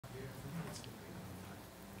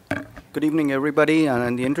Good evening, everybody. And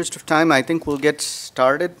in the interest of time, I think we'll get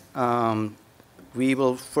started. We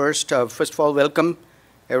will first of all, welcome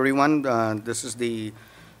everyone. This is the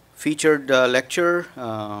featured lecture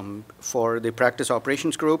for the Practice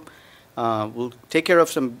Operations Group. We'll take care of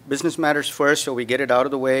some business matters first, so we get it out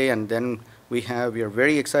of the way, and then we are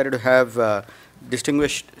very excited to have a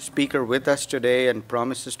distinguished speaker with us today, and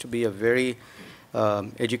promises to be a very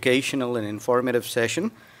educational and informative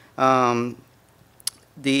session.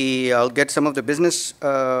 I'll get some of the business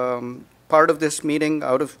part of this meeting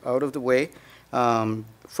out of the way.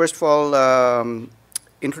 First of all,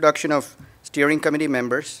 introduction of steering committee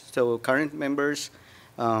members. So current members,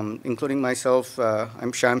 including myself,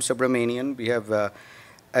 I'm Sham Subramanian. We have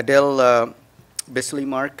Adele Bisley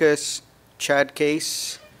Marcus, Chad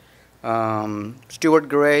Case, Stuart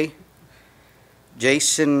Gray,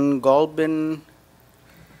 Jason Golbin,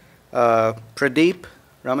 Pradeep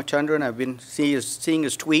Ramachandran. I've been seeing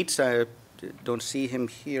his tweets. I don't see him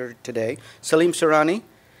here today. Salim Surani,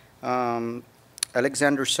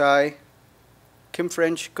 Alexander Sai, Kim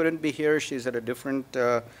French couldn't be here. She's at a different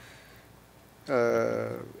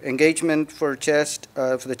engagement for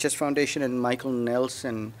the Chest Foundation, and Michael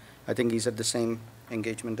Nelson, I think he's at the same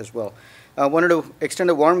engagement as well. I wanted to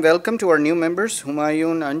extend a warm welcome to our new members,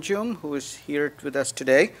 Humayun Anjum, who is here with us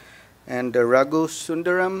today, and Raghu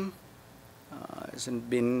Sundaram, hasn't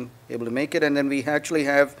been able to make it. And then we actually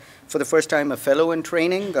have, for the first time, a fellow in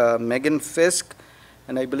training, Megan Fisk,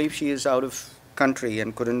 and I believe she is out of country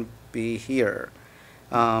and couldn't be here.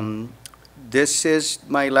 This is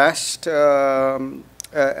my last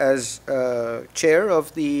as chair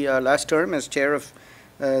of the last term as chair of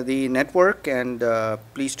the network, and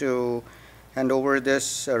pleased to hand over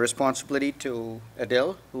this responsibility to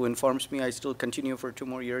Adele, who informs me I still continue for 2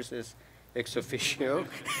 more years as ex officio.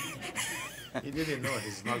 He didn't know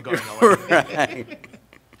he's not going away. Right.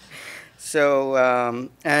 So,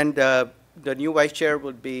 and the new vice chair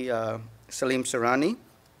would be Salim Surani.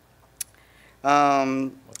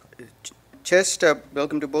 Chest,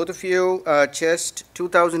 welcome to both of you. Chest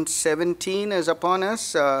 2017 is upon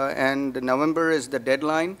us, and November is the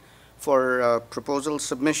deadline for proposal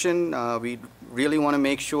submission. We really want to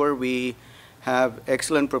make sure we have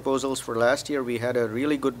excellent proposals. For last year, we had a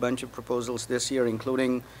really good bunch of proposals this year,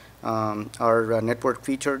 including our network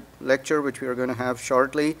featured lecture, which we are going to have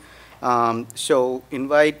shortly. So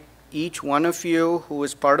invite each one of you who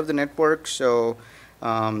is part of the network. So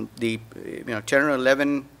the 10 or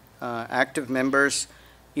 11 active members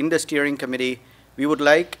in the steering committee. We would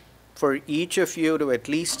like for each of you to at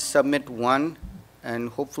least submit 1 and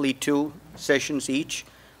hopefully 2 sessions each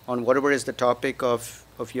on whatever is the topic of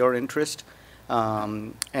your interest.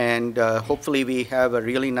 And hopefully we have a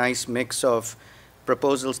really nice mix of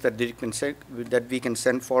proposals that we can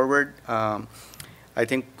send forward. I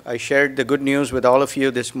think I shared the good news with all of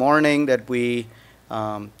you this morning that we,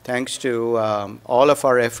 thanks to all of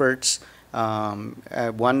our efforts,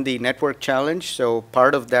 won the network challenge. So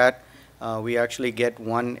part of that, we actually get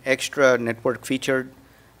 1 extra network featured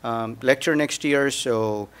lecture next year.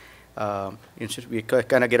 So we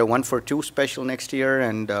kind of get a 1 for 2 special next year,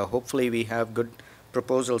 and hopefully we have good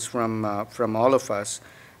proposals from all of us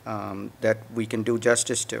that we can do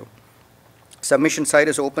justice to. Submission site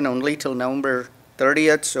is open only till November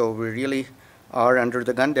 30th, so we really are under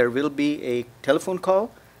the gun. There will be a telephone call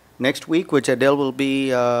next week, which Adele will be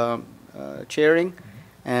chairing,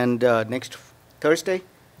 and next Thursday?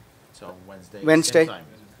 So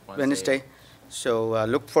Wednesday. So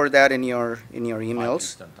look for that in your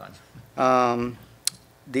emails.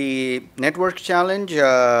 The network challenge,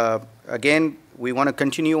 again, we want to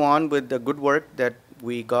continue on with the good work that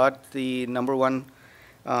we got the #1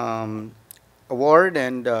 award,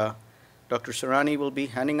 and Dr. Surani will be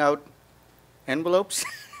handing out envelopes.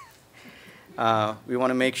 We want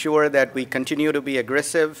to make sure that we continue to be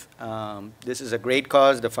aggressive. This is a great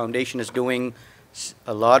cause. The foundation is doing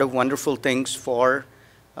a lot of wonderful things for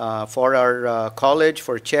our college,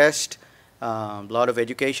 for CHEST, a lot of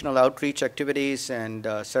educational outreach activities, and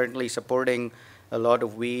certainly supporting a lot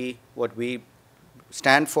of what we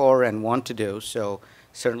stand for and want to do. So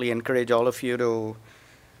certainly encourage all of you to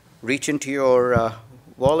reach into your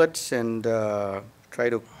wallets and try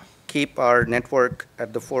to keep our network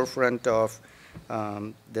at the forefront of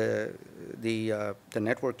the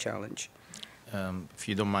network challenge. If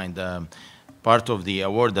you don't mind, part of the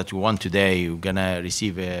award that we won today, we're gonna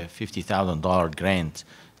receive a $50,000 grant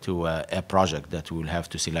to a project that we'll have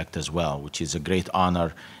to select as well, which is a great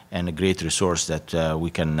honor and a great resource that we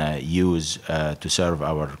can use to serve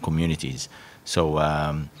our communities. So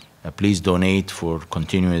please donate for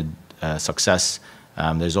continued success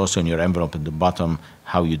There's also in your envelope at the bottom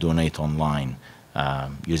how you donate online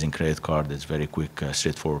using credit card. It's very quick,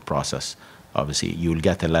 straightforward process. Obviously, you'll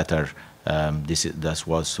get a letter. This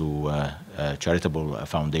was to a charitable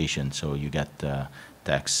foundation, so you get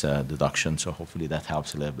tax deduction. So hopefully that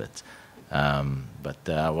helps a little bit. But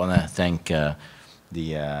I want to thank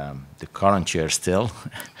the current chair still,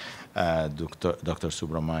 Dr.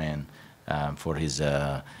 Subramanian, for his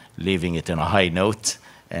leaving it on a high note,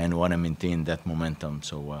 and want to maintain that momentum.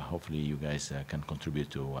 So hopefully you guys can contribute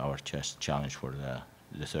to our chess challenge for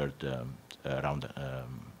the third round,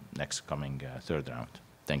 next coming third round.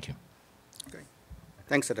 Thank you. Great.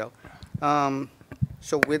 Thanks, Adele.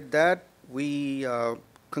 So with that, we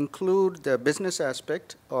conclude the business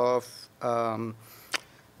aspect of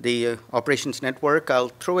the operations network. I'll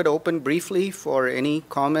throw it open briefly for any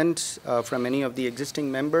comments from any of the existing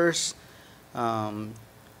members.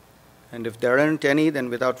 And if there aren't any, then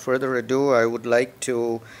without further ado, I would like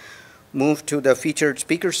to move to the featured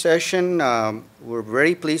speaker session. We're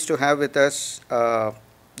very pleased to have with us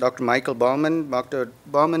Dr. Michael Baumann. Dr.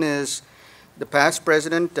 Baumann is the past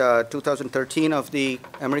president, 2013, of the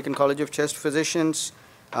American College of Chest Physicians.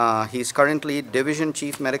 He's currently Division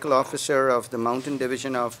Chief Medical Officer of the Mountain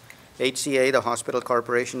Division of HCA, the Hospital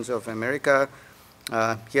Corporations of America.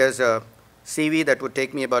 He has a CV that would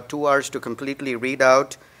take me about 2 hours to completely read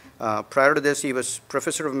out. Prior to this, he was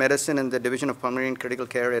Professor of Medicine in the Division of Pulmonary and Critical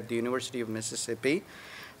Care at the University of Mississippi.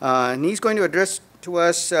 And he's going to address to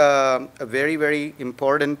us a very, very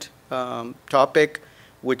important topic,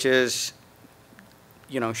 which is,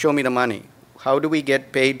 show me the money. How do we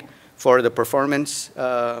get paid for the performance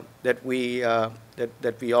that we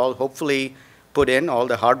all hopefully put in, all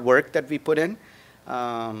the hard work that we put in,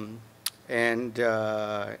 and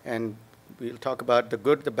we'll talk about the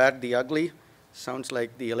good, the bad, the ugly. Sounds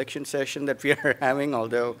like the election session that we are having,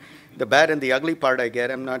 although the bad and the ugly part I get,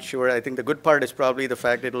 I'm not sure. I think the good part is probably the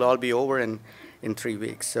fact it'll all be over in 3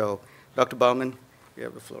 weeks. So, Dr. Baumann, you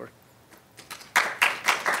have the floor.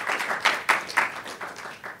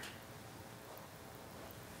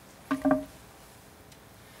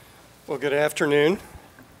 Well, good afternoon.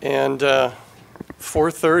 And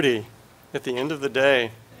 4:30 at the end of the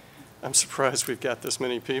day, I'm surprised we've got this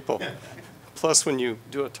many people. Plus, when you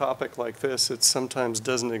do a topic like this, it sometimes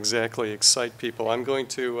doesn't exactly excite people. I'm going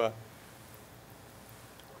to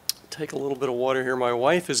take a little bit of water here. My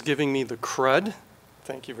wife is giving me the crud,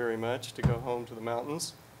 thank you very much, to go home to the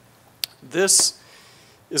mountains. This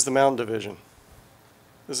is the Mountain Division.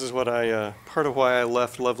 This is what part of why I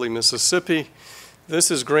left lovely Mississippi.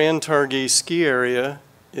 This is Grand Targhee ski area.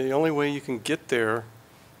 The only way you can get there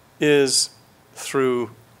is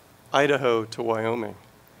through Idaho to Wyoming.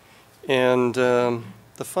 And the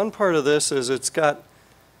fun part of this is it's got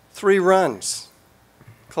 3 runs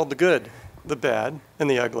called the good, the bad, and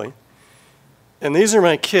the ugly. And these are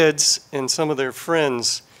my kids and some of their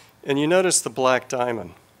friends. And you notice the black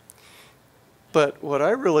diamond. But what I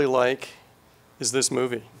really like is this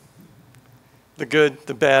movie, the good,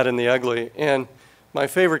 the bad, and the ugly. And my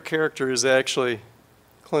favorite character is actually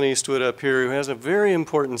Clint Eastwood up here, who has a very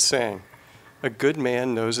important saying: a good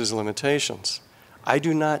man knows his limitations. I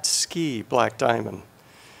do not ski Black Diamond.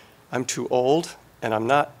 I'm too old, and I'm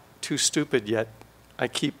not too stupid yet. I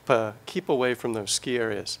keep away from those ski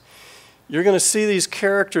areas. You're going to see these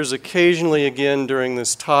characters occasionally again during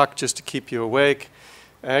this talk just to keep you awake.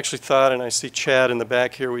 I actually thought, and I see Chad in the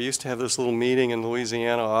back here, we used to have this little meeting in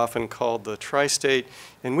Louisiana often called the Tri-State,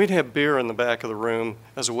 and we'd have beer in the back of the room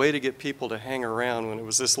as a way to get people to hang around when it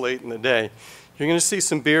was this late in the day. You're going to see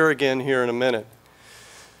some beer again here in a minute.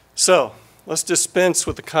 So, let's dispense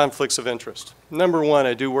with the conflicts of interest. Number one,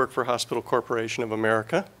 I do work for Hospital Corporation of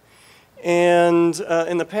America. And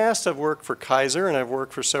in the past, I've worked for Kaiser, and I've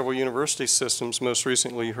worked for several university systems. Most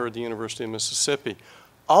recently, you heard the University of Mississippi.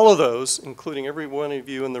 All of those, including every one of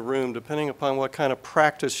you in the room, depending upon what kind of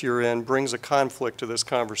practice you're in, brings a conflict to this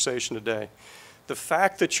conversation today. The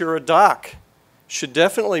fact that you're a doc should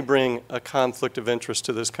definitely bring a conflict of interest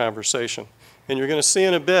to this conversation. And you're going to see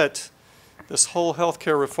in a bit, this whole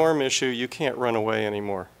healthcare reform issue, you can't run away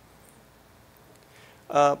anymore.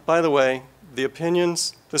 By the way, the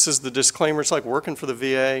opinions, this is the disclaimer, it's like working for the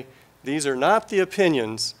VA. These are not the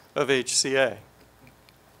opinions of HCA.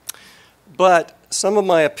 But some of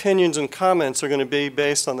my opinions and comments are going to be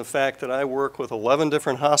based on the fact that I work with 11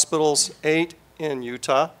 different hospitals, 8 in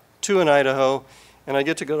Utah, 2 in Idaho, and I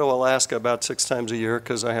get to go to Alaska about 6 times a year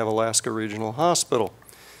because I have Alaska Regional Hospital.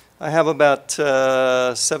 I have about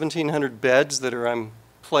 1,700 beds that I'm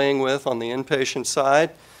playing with on the inpatient side,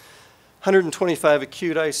 125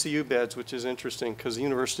 acute ICU beds, which is interesting because the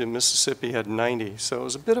University of Mississippi had 90, so it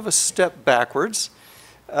was a bit of a step backwards.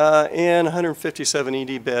 and 157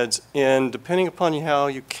 ED beds, and depending upon how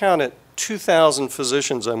you count it, 2,000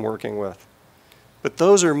 physicians I'm working with. But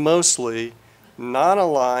those are mostly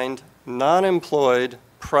non-aligned, non-employed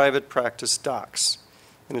private practice docs.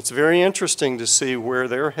 And it's very interesting to see where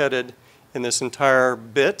they're headed in this entire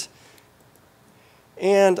bit.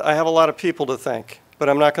 And I have a lot of people to thank, but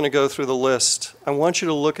I'm not going to go through the list. I want you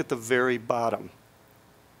to look at the very bottom.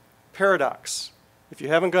 Paradox. If you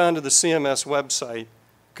haven't gone to the CMS website,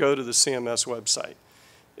 go to the CMS website.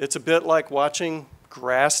 It's a bit like watching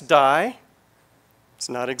grass die. It's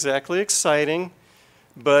not exactly exciting,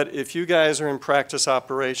 but if you guys are in practice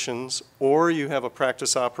operations or you have a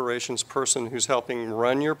practice operations person who's helping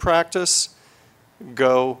run your practice,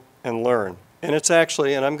 go and learn. And it's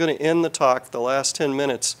actually, and I'm going to end the talk, the last 10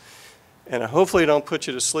 minutes, and hopefully I don't put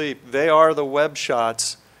you to sleep, they are the web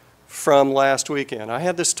shots from last weekend. I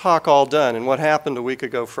had this talk all done, and what happened a week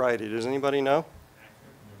ago Friday? Does anybody know?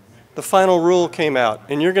 The final rule came out,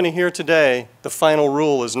 and you're going to hear today the final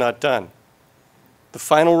rule is not done. The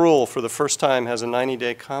final rule for the first time has a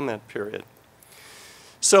 90-day comment period.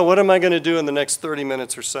 So what am I going to do in the next 30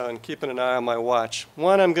 minutes or so, and keeping an eye on my watch?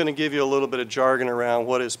 One, I'm going to give you a little bit of jargon around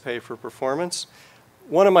what is pay for performance.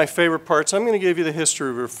 One of my favorite parts, I'm going to give you the history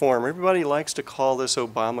of reform. Everybody likes to call this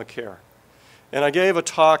Obamacare. And I gave a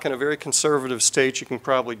talk in a very conservative state, you can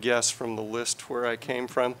probably guess from the list where I came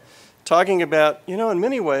from, talking about, you know, in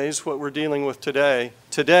many ways what we're dealing with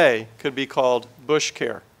today could be called Bush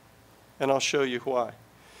care. And I'll show you why.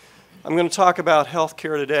 I'm going to talk about health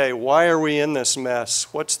care today. Why are we in this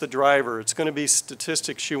mess? What's the driver? It's going to be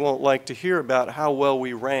statistics you won't like to hear about how well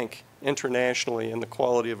we rank internationally in the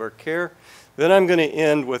quality of our care. Then I'm going to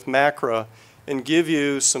end with macro and give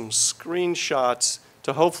you some screenshots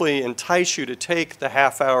to hopefully entice you to take the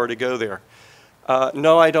half hour to go there.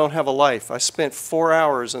 No, I don't have a life. I spent 4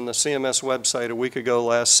 hours on the CMS website a week ago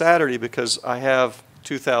last Saturday because I have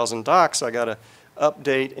 2,000 docs I got to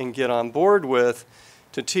update and get on board with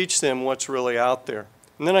to teach them what's really out there.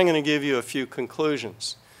 And then I'm going to give you a few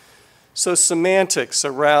conclusions. So semantics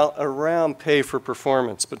around pay for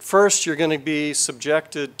performance. But first, you're going to be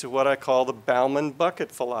subjected to what I call the Baumann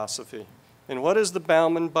bucket philosophy. And what is the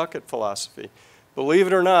Baumann bucket philosophy? Believe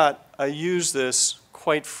it or not, I use this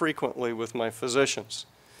quite frequently with my physicians.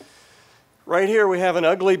 Right here we have an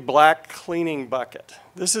ugly black cleaning bucket.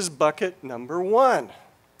 This is bucket number 1.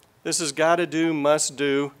 This is gotta do, must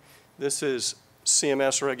do. This is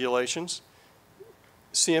CMS regulations.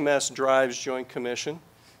 CMS drives Joint Commission.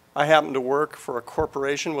 I happen to work for a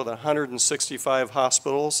corporation with 165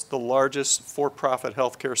 hospitals, the largest for-profit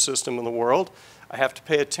healthcare system in the world. I have to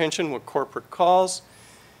pay attention when corporate calls.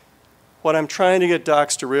 What I'm trying to get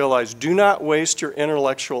docs to realize, do not waste your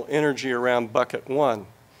intellectual energy around bucket 1.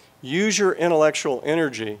 Use your intellectual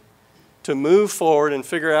energy to move forward and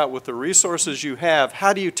figure out with the resources you have,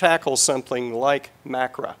 how do you tackle something like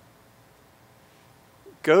MACRA?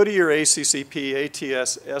 Go to your ACCP,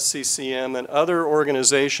 ATS, SCCM, and other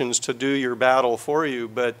organizations to do your battle for you,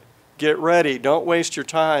 but get ready. Don't waste your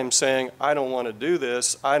time saying, I don't want to do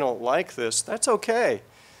this, I don't like this. That's okay.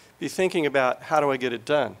 Be thinking about, how do I get it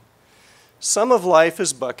done? Some of life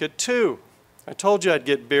is bucket 2. I told you I'd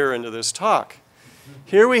get beer into this talk.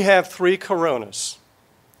 Here we have 3 Coronas,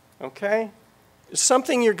 okay? It's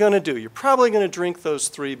something you're going to do. You're probably going to drink those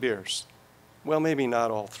 3 beers. Well, maybe not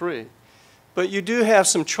all 3. But you do have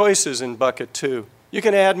some choices in bucket 2. You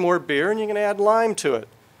can add more beer and you can add lime to it.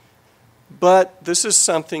 But this is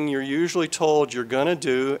something you're usually told you're going to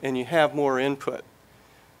do and you have more input.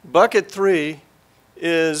 Bucket 3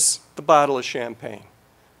 is the bottle of champagne.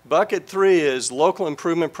 Bucket 3 is local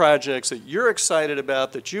improvement projects that you're excited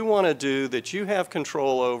about, that you want to do, that you have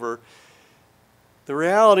control over. The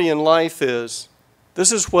reality in life is,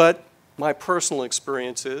 this is what my personal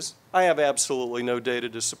experience is. I have absolutely no data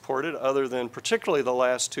to support it other than particularly the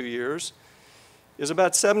last 2 years, is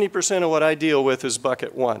about 70% of what I deal with is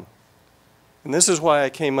bucket 1. And this is why I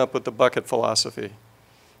came up with the bucket philosophy.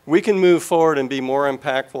 We can move forward and be more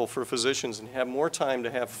impactful for physicians and have more time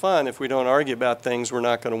to have fun if we don't argue about things we're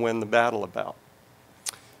not going to win the battle about.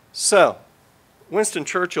 So, Winston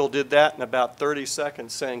Churchill did that in about 30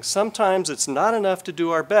 seconds, saying, sometimes it's not enough to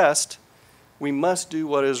do our best, we must do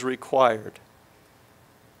what is required.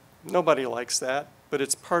 Nobody likes that, but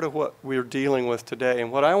it's part of what we're dealing with today.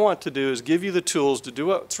 And what I want to do is give you the tools to do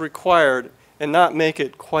what's required and not make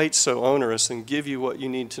it quite so onerous and give you what you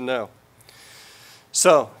need to know.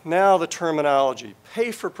 So now the terminology.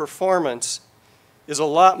 Pay for performance is a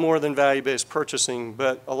lot more than value-based purchasing,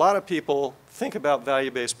 but a lot of people think about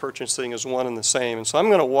value-based purchasing as one and the same. And so I'm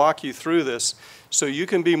going to walk you through this so you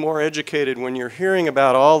can be more educated when you're hearing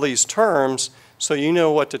about all these terms so you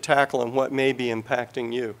know what to tackle and what may be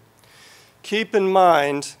impacting you. Keep in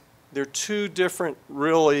mind, there are two different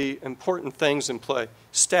really important things in play.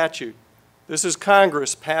 Statute. This is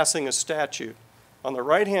Congress passing a statute. On the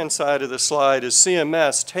right-hand side of the slide is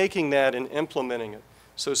CMS taking that and implementing it.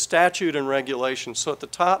 So statute and regulation. So at the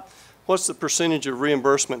top, what's the percentage of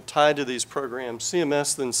reimbursement tied to these programs?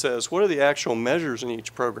 CMS then says, what are the actual measures in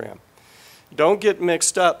each program? Don't get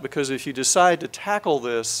mixed up, because if you decide to tackle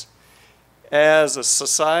this as a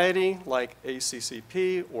society like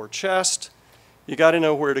ACCP or CHEST, you got to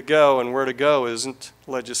know where to go, and where to go isn't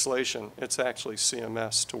legislation. It's actually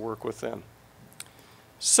CMS to work with them.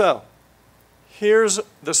 So here's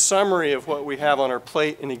the summary of what we have on our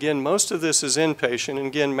plate. And again, most of this is inpatient. And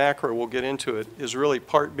again, macro, we'll get into it, is really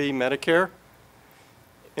Part B Medicare.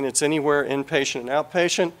 And it's anywhere inpatient and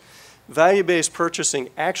outpatient. Value-based purchasing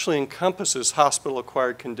actually encompasses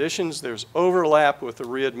hospital-acquired conditions. There's overlap with the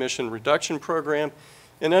readmission reduction program.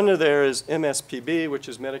 And under there is MSPB, which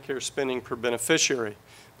is Medicare spending per beneficiary.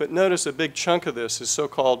 But notice a big chunk of this is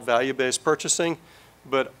so-called value-based purchasing,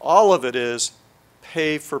 but all of it is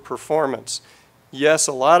pay for performance. Yes,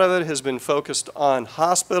 a lot of it has been focused on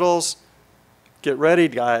hospitals. Get ready,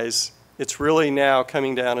 guys. It's really now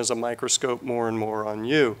coming down as a microscope more and more on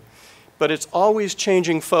you. But it's always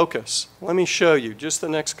changing focus. Let me show you just the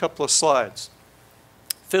next couple of slides.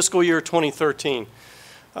 Fiscal year 2013.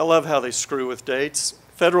 I love how they screw with dates.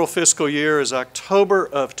 Federal fiscal year is October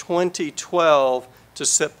of 2012 to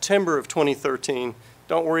September of 2013.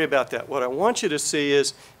 Don't worry about that. What I want you to see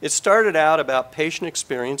is it started out about patient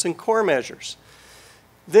experience and core measures.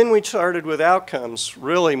 Then we started with outcomes,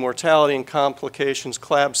 really mortality and complications,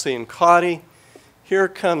 CLABSI and CAUTI. Here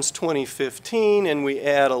comes 2015, and we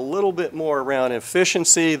add a little bit more around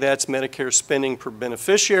efficiency. That's Medicare spending per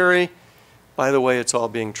beneficiary. By the way, it's all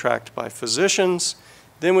being tracked by physicians.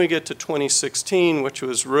 Then we get to 2016, which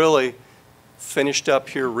was really finished up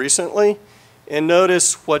here recently. And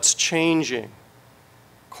notice what's changing.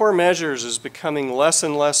 Core measures is becoming less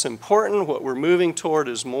and less important. What we're moving toward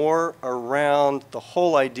is more around the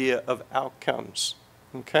whole idea of outcomes.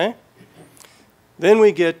 Okay? Then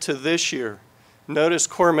we get to this year. Notice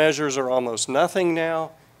core measures are almost nothing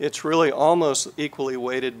now. It's really almost equally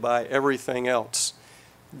weighted by everything else.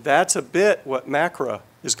 That's a bit what macro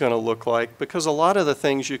is going to look like, because a lot of the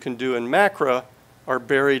things you can do in macro are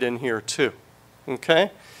buried in here too.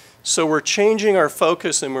 Okay? So we're changing our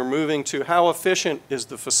focus, and we're moving to how efficient is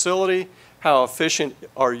the facility, how efficient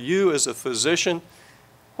are you as a physician,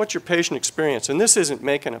 what's your patient experience? And this isn't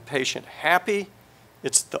making a patient happy,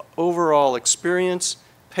 it's the overall experience,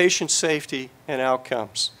 patient safety, and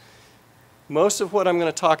outcomes. Most of what I'm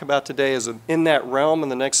going to talk about today is in that realm in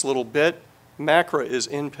the next little bit. Macro is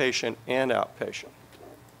inpatient and outpatient.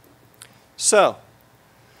 So,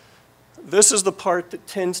 this is the part that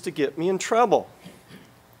tends to get me in trouble,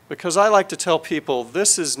 because I like to tell people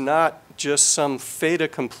this is not just some fait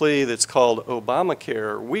accompli that's called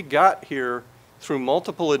Obamacare. We got here through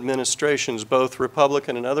multiple administrations, both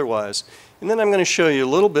Republican and otherwise. And then I'm going to show you a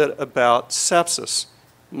little bit about sepsis,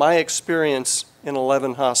 my experience in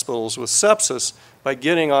 11 hospitals with sepsis by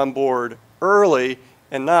getting on board early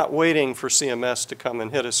and not waiting for CMS to come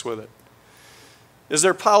and hit us with it. Is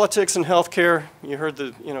there politics in healthcare? You heard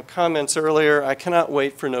the comments earlier. I cannot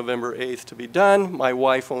wait for November 8th to be done. My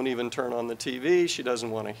wife won't even turn on the TV. She doesn't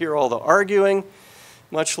want to hear all the arguing,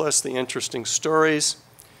 much less the interesting stories.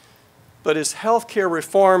 But is healthcare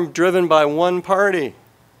reform driven by one party?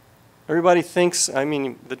 Everybody thinks,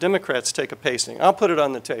 the Democrats take a pacing. I'll put it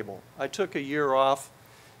on the table. I took a year off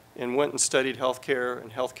and went and studied healthcare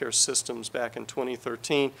and healthcare systems back in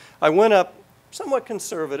 2013. I went up somewhat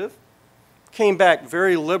conservative, came back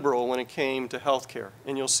very liberal when it came to healthcare,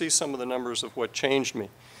 and you'll see some of the numbers of what changed me.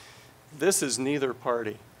 This is neither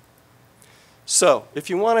party. So, if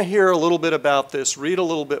you want to hear a little bit about this, read a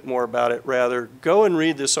little bit more about it, rather, go and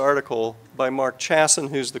read this article by Mark Chasson,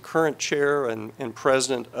 who's the current chair and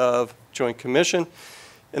president of Joint Commission.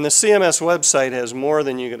 And the CMS website has more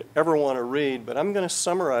than you could ever want to read, but I'm going to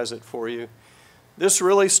summarize it for you. This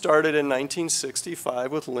really started in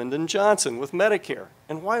 1965 with Lyndon Johnson, with Medicare.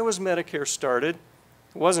 And why was Medicare started?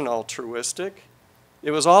 It wasn't altruistic.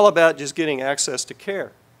 It was all about just getting access to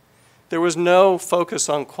care. There was no focus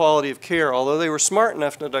on quality of care, although they were smart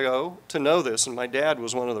enough to know this, and my dad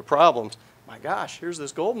was one of the problems. My gosh, here's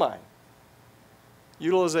this gold mine.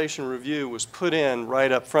 Utilization review was put in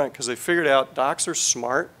right up front because they figured out docs are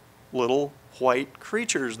smart little white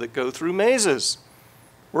creatures that go through mazes.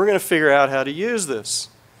 We're going to figure out how to use this.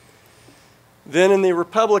 Then in the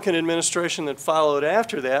Republican administration that followed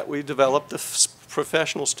after that, we developed the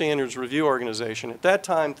professional standards review organization. At that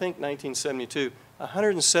time, think 1972,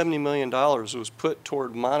 $170 million was put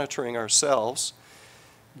toward monitoring ourselves.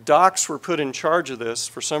 Docs were put in charge of this.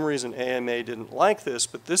 For some reason, AMA didn't like this,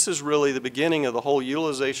 but this is really the beginning of the whole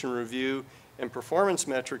utilization review and performance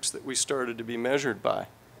metrics that we started to be measured by.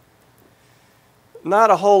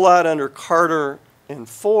 Not a whole lot under Carter and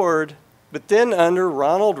Ford, but then under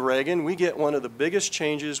Ronald Reagan, we get one of the biggest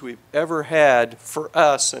changes we've ever had for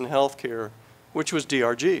us in healthcare, which was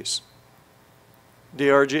DRGs.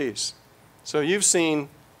 DRGs. So you've seen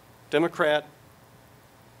Democrat,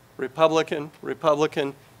 Republican,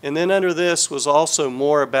 Republican, and then under this was also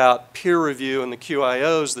more about peer review and the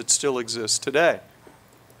QIOs that still exist today.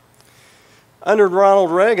 Under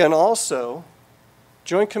Ronald Reagan also,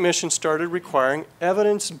 Joint Commission started requiring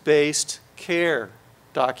evidence-based care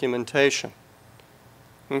documentation.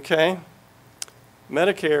 Okay?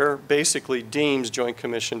 Medicare basically deems Joint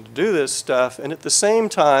Commission to do this stuff, and at the same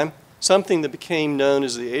time, something that became known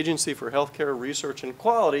as the Agency for Healthcare Research and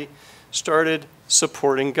Quality started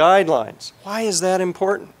supporting guidelines. Why is that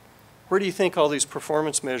important? Where do you think all these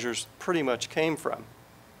performance measures pretty much came from?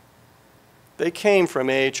 They came from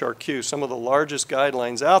AHRQ. Some of the largest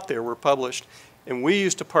guidelines out there were published, and we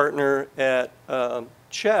used to partner at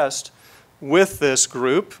CHEST with this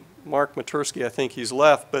group. Mark Matursky, I think he's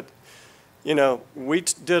left, but you know, we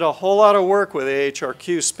did a whole lot of work with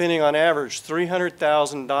AHRQ, spending on average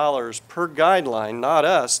 $300,000 per guideline, not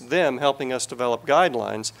us, them helping us develop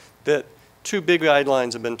guidelines, that 2 big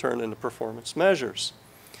guidelines have been turned into performance measures.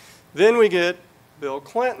 Then we get Bill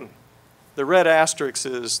Clinton. The red asterisk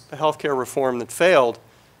is the healthcare reform that failed,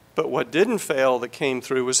 but what didn't fail that came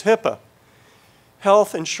through was HIPAA.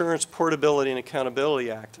 Health Insurance Portability and Accountability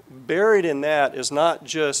Act. Buried in that is not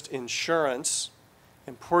just insurance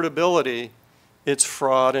and portability, it's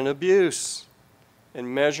fraud and abuse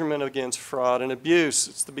and measurement against fraud and abuse.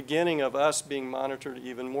 It's the beginning of us being monitored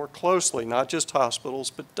even more closely, not just hospitals,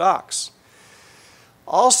 but docs.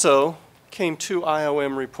 Also came 2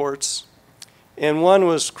 IOM reports, and one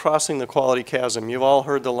was Crossing the Quality Chasm. You've all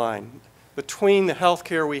heard the line. Between the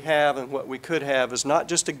healthcare we have and what we could have is not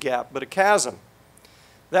just a gap, but a chasm.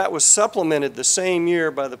 That was supplemented the same year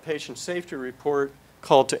by the Patient Safety Report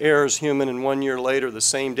called To Err is Human, and 1 year later the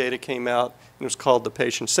same data came out and it was called the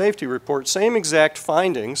Patient Safety Report. Same exact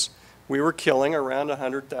findings. We were killing around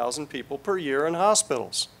 100,000 people per year in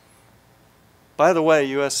hospitals. By the way,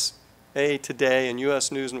 USA Today and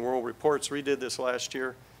US News and World Reports redid this last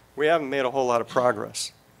year. We haven't made a whole lot of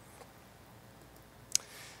progress.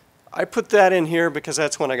 I put that in here because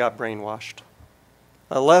that's when I got brainwashed.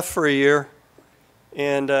 I left for a year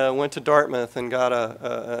and went to Dartmouth and got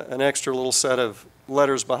an extra little set of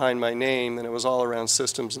letters behind my name, and it was all around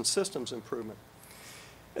systems and systems improvement.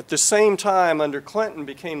 At the same time, under Clinton,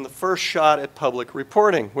 became the first shot at public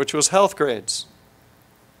reporting, which was health grades.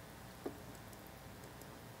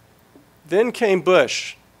 Then came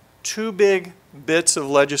Bush. 2 big bits of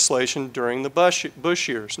legislation during the Bush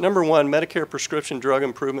years. Number 1, Medicare Prescription Drug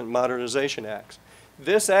Improvement Modernization Act.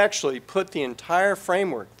 This actually put the entire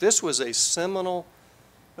framework. This was a seminal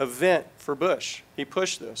event for Bush. He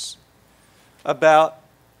pushed this about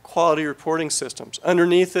quality reporting systems.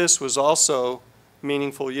 Underneath this was also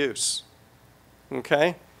meaningful use.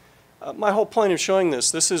 Okay? My whole point of showing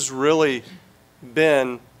this has really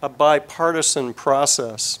been a bipartisan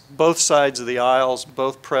process. Both sides of the aisles,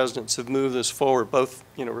 both presidents have moved this forward, both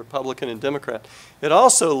Republican and Democrat. It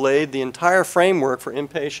also laid the entire framework for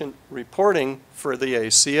inpatient reporting for the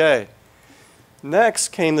ACA. Next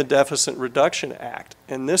came the Deficit Reduction Act,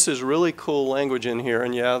 and this is really cool language in here,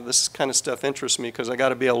 and yeah, this kind of stuff interests me because I got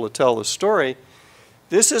to be able to tell the story.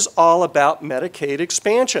 This is all about Medicaid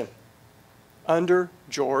expansion under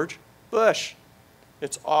George Bush.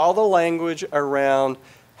 It's all the language around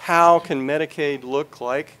how can Medicaid look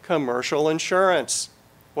like commercial insurance.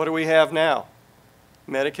 What do we have now?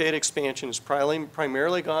 Medicaid expansion has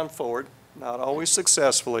primarily gone forward, not always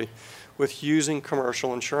successfully, with using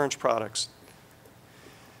commercial insurance products.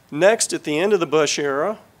 Next, at the end of the Bush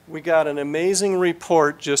era, we got an amazing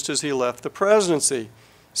report just as he left the presidency.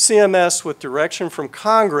 CMS, with direction from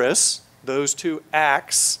Congress, those 2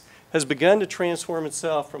 acts, has begun to transform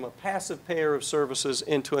itself from a passive payer of services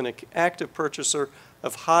into an active purchaser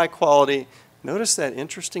of high quality, notice that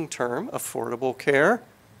interesting term, affordable care,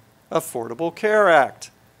 Affordable Care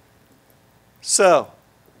Act. So,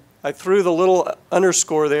 I threw the little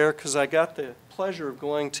underscore there because I got the pleasure of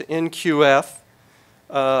going to NQF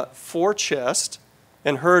for CHEST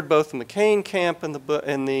and heard both the McCain camp and the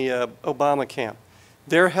Obama camp.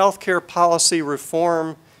 Their healthcare policy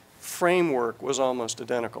reform framework was almost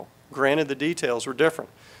identical. Granted, the details were different.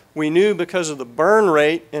 We knew because of the burn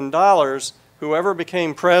rate in dollars, whoever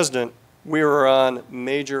became president, we were on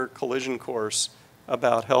major collision course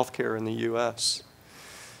about health care in the U.S.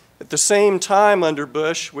 At the same time under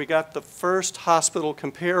Bush, we got the first hospital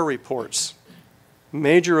compare reports,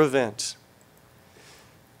 major event.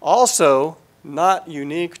 Also, not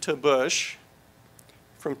unique to Bush,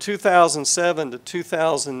 from 2007 to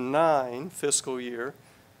 2009 fiscal year,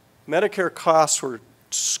 Medicare costs were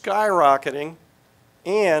skyrocketing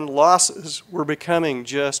and losses were becoming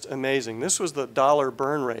just amazing. This was the dollar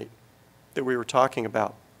burn rate that we were talking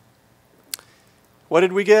about. What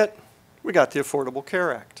did we get? We got the Affordable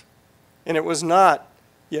Care Act. And it was not,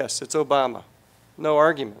 yes, it's Obama, no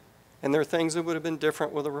argument. And there are things that would have been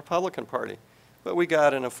different with the Republican Party, but we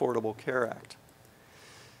got an Affordable Care Act.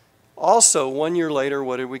 Also, 1 year later,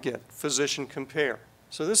 what did we get? Physician Compare.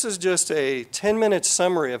 So this is just a 10-minute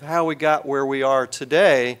summary of how we got where we are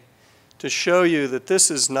today to show you that this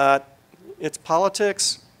is not, it's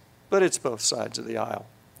politics, but it's both sides of the aisle.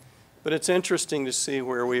 But it's interesting to see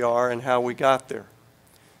where we are and how we got there.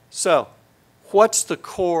 So, what's the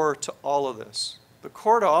core to all of this? The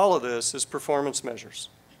core to all of this is performance measures,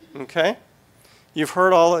 okay? You've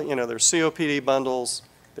heard all, there's COPD bundles,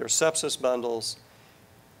 there's sepsis bundles.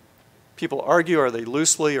 People argue, are they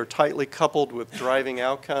loosely or tightly coupled with driving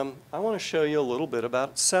outcome? I want to show you a little bit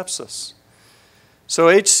about sepsis. So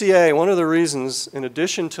HCA, one of the reasons, in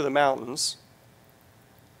addition to the mountains,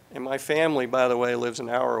 and my family, by the way, lives an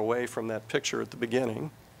hour away from that picture at the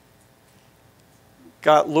beginning,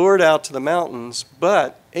 got lured out to the mountains,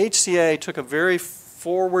 but HCA took a very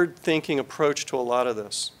forward-thinking approach to a lot of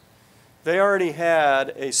this. They already had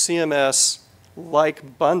a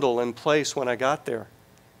CMS-like bundle in place when I got there.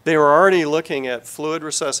 They were already looking at fluid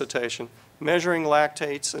resuscitation, measuring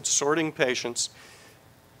lactates and sorting patients,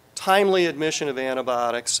 timely admission of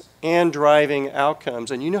antibiotics, and driving outcomes.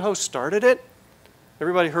 And you know who started it?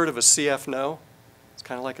 Everybody heard of a CFNO? It's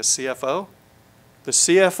kind of like a CFO. The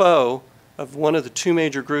CFO of one of the two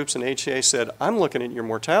major groups in HCA said, I'm looking at your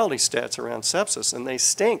mortality stats around sepsis, and they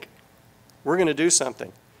stink. We're going to do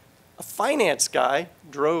something. A finance guy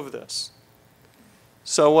drove this.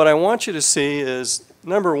 So what I want you to see is,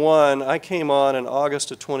 number one, I came on in August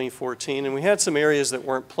of 2014, and we had some areas that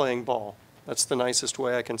weren't playing ball. That's the nicest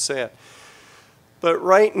way I can say it. But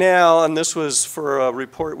right now, and this was for a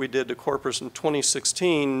report we did to Corpus in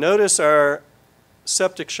 2016, notice our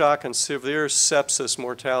septic shock and severe sepsis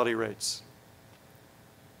mortality rates.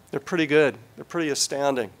 They're pretty good. They're pretty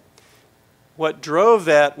astounding. What drove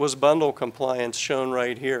that was bundle compliance, shown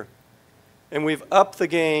right here. And we've upped the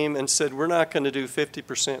game and said we're not going to do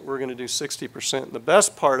 50%, we're going to do 60%. And the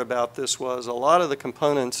best part about this was a lot of the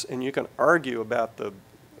components, and you can argue about the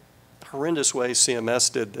horrendous way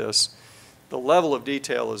CMS did this, the level of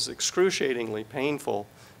detail is excruciatingly painful,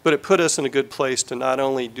 but it put us in a good place to not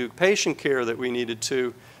only do patient care that we needed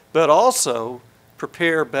to, but also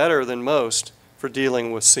prepare better than most for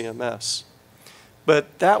dealing with CMS.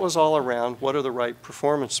 But that was all around what are the right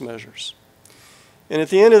performance measures. And at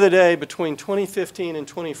the end of the day, between 2015 and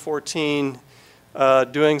 2014,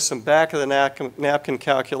 doing some back-of-the-napkin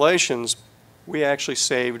calculations, we actually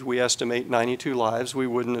saved, we estimate, 92 lives we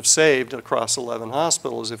wouldn't have saved across 11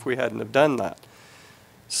 hospitals if we hadn't have done that.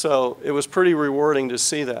 So it was pretty rewarding to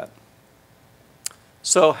see that.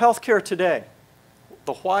 So healthcare today,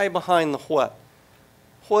 the why behind the what.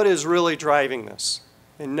 What is really driving this?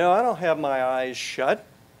 And no, I don't have my eyes shut.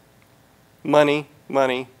 Money,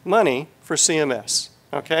 money, money for CMS,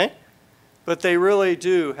 okay? But they really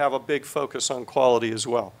do have a big focus on quality as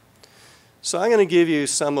well. So I'm going to give you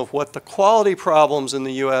some of what the quality problems in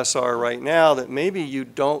the U.S. are right now that maybe you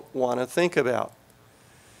don't want to think about.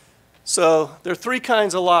 So there are three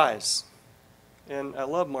kinds of lies. And I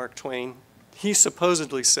love Mark Twain. He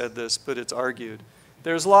supposedly said this, but it's argued.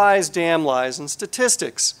 There's lies, damn lies, and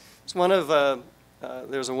statistics. It's one of,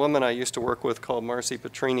 there's a woman I used to work with called Marcy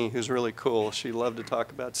Petrini who's really cool. She loved to talk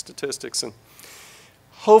about statistics. And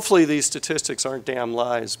hopefully these statistics aren't damn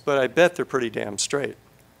lies, but I bet they're pretty damn straight.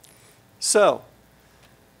 So,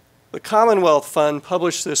 the Commonwealth Fund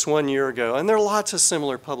published this 1 year ago, and there are lots of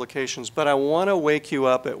similar publications, but I want to wake you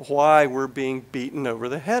up at why we're being beaten over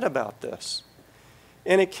the head about this.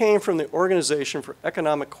 And it came from the Organization for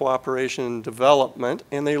Economic Cooperation and Development,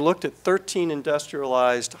 and they looked at 13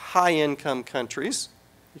 industrialized high-income countries.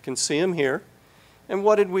 You can see them here. And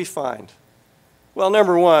what did we find? Well,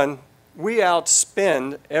 number one, we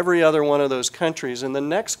outspend every other one of those countries, and the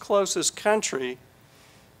next closest country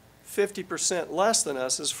 50% less than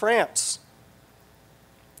us is France.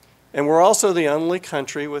 And we're also the only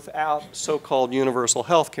country without so-called universal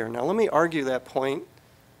health care. Now let me argue that point.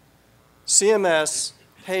 CMS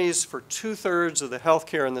pays for 2/3 of the health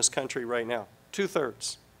care in this country right now.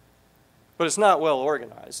 2/3. But it's not well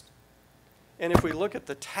organized. And if we look at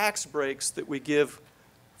the tax breaks that we give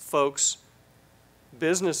folks,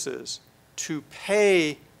 businesses, to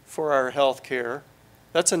pay for our health care,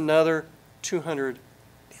 that's another $200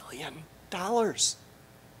 billion.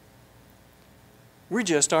 We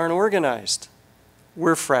just aren't organized.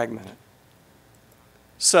 We're fragmented.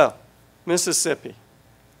 So, Mississippi.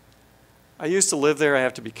 I used to live there. I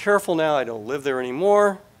have to be careful now. I don't live there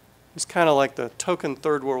anymore. It's kind of like the token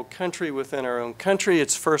third world country within our own country.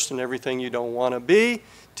 It's first in everything you don't want to be: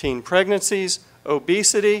 teen pregnancies,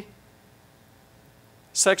 obesity,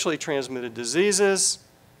 sexually transmitted diseases.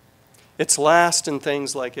 It's last in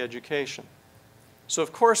things like education. So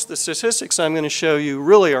of course the statistics I'm going to show you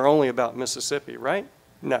really are only about Mississippi, right?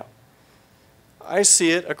 No. I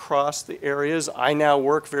see it across the areas I now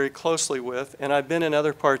work very closely with, and I've been in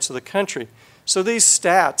other parts of the country. So these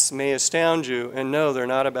stats may astound you, and no, they're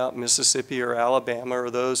not about Mississippi or Alabama or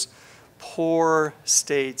those poor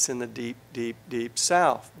states in the deep, deep, deep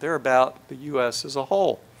South. They're about the U.S. as a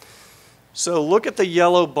whole. So look at the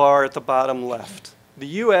yellow bar at the bottom left. The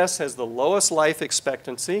U.S. has the lowest life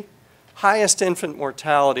expectancy, highest infant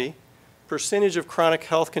mortality, percentage of chronic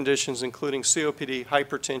health conditions including COPD,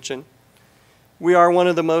 hypertension. We are one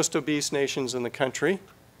of the most obese nations in the country.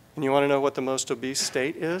 And you want to know what the most obese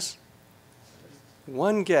state is?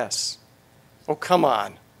 One guess. Oh, come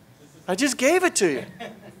on. I just gave it to you.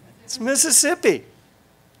 It's Mississippi.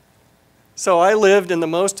 So I lived in the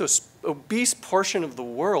most obese portion of the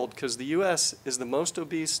world because the U.S. is the most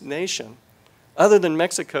obese nation. Other than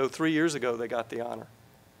Mexico, 3 years ago, they got the honor.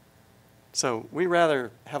 So we rather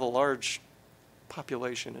have a large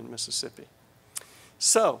population in Mississippi.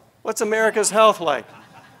 So what's America's health like?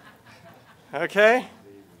 Okay?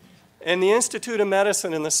 And the Institute of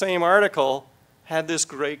Medicine in the same article had this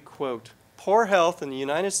great quote: "Poor health in the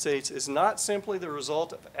United States is not simply the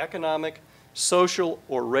result of economic, social,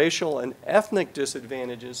 or racial and ethnic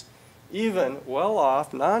disadvantages. Even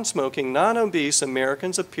well-off, non-smoking, non-obese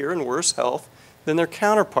Americans appear in worse health than their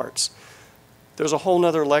counterparts." There's a whole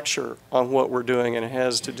nother lecture on what we're doing, and it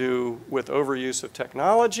has to do with overuse of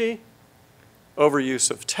technology, overuse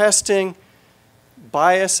of testing,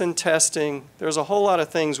 bias in testing. There's a whole lot of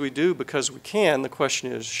things we do because we can. The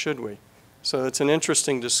question is, should we? So it's an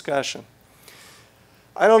interesting discussion.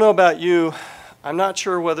 I don't know about you. I'm not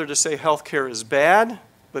sure whether to say healthcare is bad,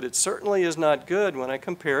 but it certainly is not good when I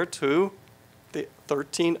compare it to the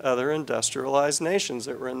 13 other industrialized nations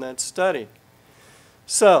that were in that study.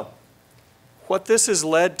 So what this has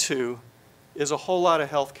led to is a whole lot of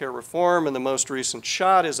healthcare reform, and the most recent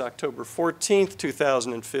shot is October 14th,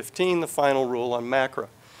 2015, the final rule on MACRA.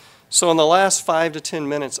 So in the last 5 to 10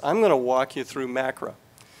 minutes, I'm going to walk you through MACRA.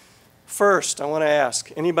 First, I want to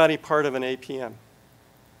ask, anybody part of an APM?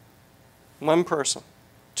 One person,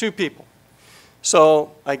 2 people.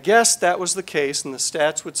 So I guess that was the case, and the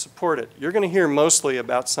stats would support it. You're going to hear mostly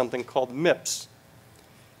about something called MIPS.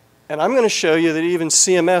 And I'm going to show you that even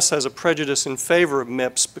CMS has a prejudice in favor of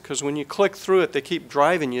MIPS because when you click through it, they keep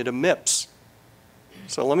driving you to MIPS.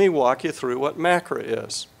 So let me walk you through what MACRA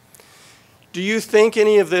is. Do you think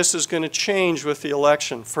any of this is going to change with the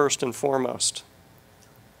election, first and foremost?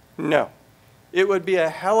 No. It would be a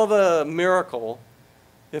hell of a miracle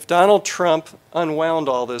if Donald Trump unwound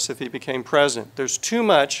all this if he became president. There's too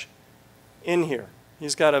much in here.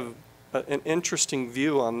 He's got an interesting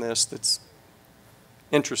view on this that's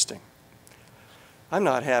interesting. I'm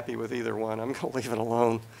not happy with either one. I'm going to leave it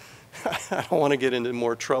alone. I don't want to get into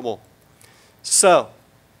more trouble. So,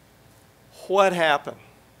 what happened?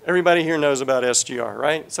 Everybody here knows about SGR,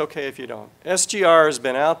 right? It's okay if you don't. SGR has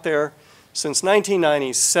been out there since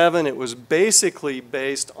 1997. It was basically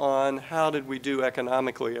based on how did we do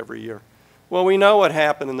economically every year. Well, we know what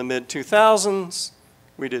happened in the mid-2000s.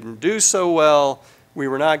 We didn't do so well. We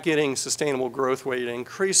were not getting sustainable growth rate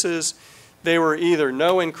increases. They were either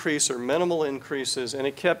no increase or minimal increases, and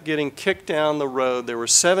it kept getting kicked down the road. There were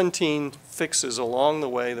 17 fixes along the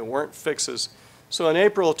way that weren't fixes. So in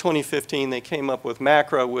April of 2015, they came up with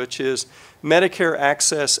MACRA, which is Medicare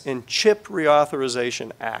Access and Chip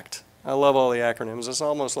Reauthorization Act. I love all the acronyms. It's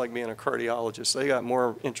almost like being a cardiologist. They got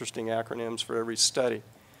more interesting acronyms for every study.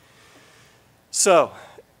 So,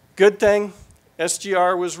 good thing,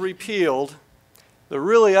 SGR was repealed. The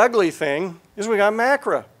really ugly thing is we got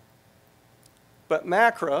MACRA. But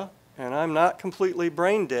MACRA, and I'm not completely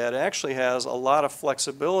brain dead, actually has a lot of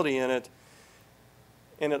flexibility in it,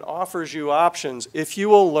 and it offers you options if you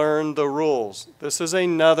will learn the rules. This is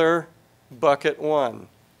another bucket 1.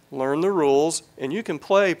 Learn the rules, and you can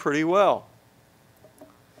play pretty well.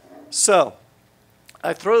 So,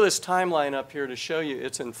 I throw this timeline up here to show you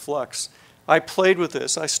it's in flux. I played with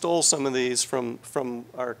this. I stole some of these from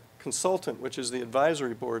our consultant, which is the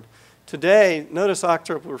advisory board. Today, notice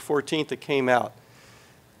October 14th it came out.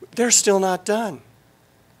 They're still not done.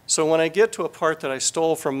 So when I get to a part that I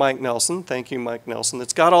stole from Mike Nelson, thank you, Mike Nelson,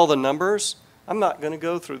 that's got all the numbers, I'm not going to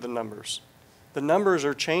go through the numbers. The numbers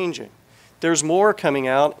are changing. There's more coming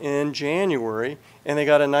out in January, and they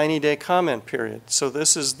got a 90-day comment period. So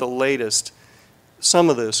this is the latest. Some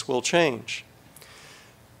of this will change.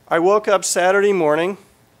 I woke up Saturday morning,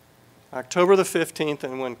 October the 15th,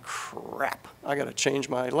 and went, crap, I got to change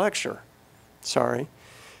my lecture. Sorry.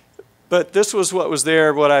 But this was what was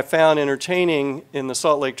there, what I found entertaining in the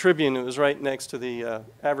Salt Lake Tribune. It was right next to the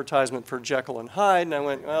advertisement for Jekyll and Hyde, and I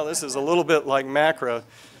went, well, this is a little bit like macro.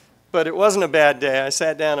 But it wasn't a bad day. I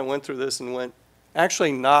sat down and went through this and went,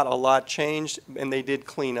 actually not a lot changed, and they did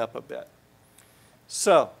clean up a bit.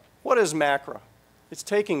 So what is macro? It's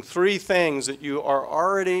taking three things that you are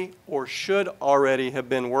already or should already have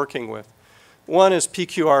been working with. One is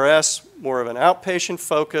PQRS, more of an outpatient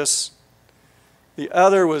focus. The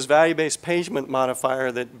other was value-based payment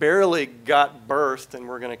modifier that barely got birthed, and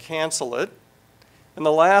we're going to cancel it. And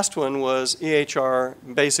the last one was EHR,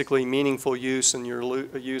 basically meaningful use in your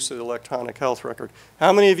use of the electronic health record.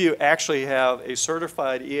 How many of you actually have a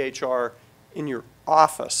certified EHR in your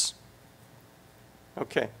office?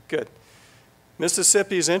 Okay, good.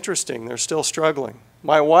 Mississippi is interesting. They're still struggling.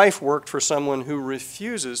 My wife worked for someone who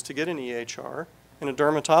refuses to get an EHR in a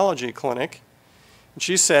dermatology clinic. And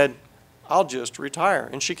she said, I'll just retire.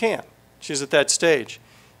 And she can. She's at that stage.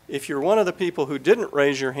 If you're one of the people who didn't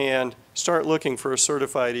raise your hand, start looking for a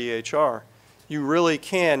certified EHR. You really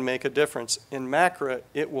can make a difference. In MACRA,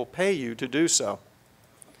 it will pay you to do so.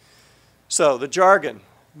 So the jargon,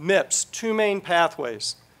 MIPS, two main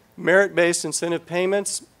pathways. Merit-based incentive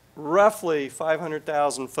payments, roughly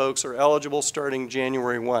 500,000 folks are eligible starting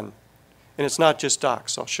January 1. And it's not just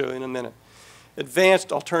docs. I'll show you in a minute.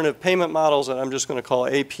 Advanced alternative payment models that I'm just going to call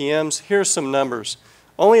APMs. Here's some numbers.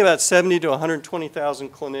 Only about 70 to 120,000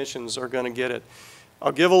 clinicians are going to get it.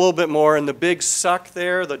 I'll give a little bit more, and the big suck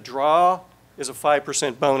there, the draw, is a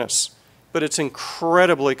 5% bonus. But it's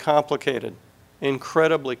incredibly complicated,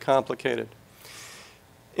 incredibly complicated.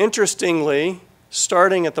 Interestingly,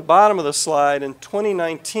 starting at the bottom of the slide, in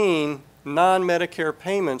 2019, non-Medicare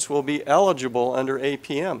payments will be eligible under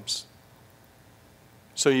APMs.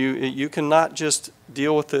 So you cannot just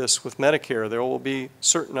deal with this with Medicare. There will be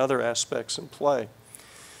certain other aspects in play.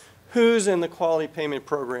 Who's in the quality payment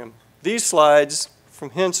program? These slides,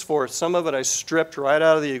 from henceforth, some of it I stripped right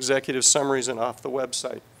out of the executive summaries and off the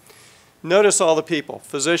website. Notice all the people,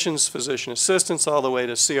 physicians, physician assistants, all the way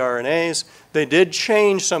to CRNAs. They did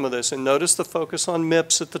change some of this, and notice the focus on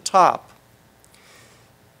MIPS at the top.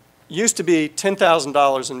 Used to be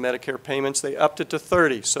 $10,000 in Medicare payments. They upped it to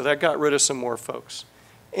 30, so that got rid of some more folks.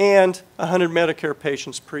 And 100 Medicare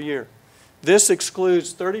patients per year. This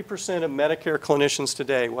excludes 30% of Medicare clinicians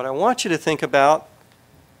today. What I want you to think about,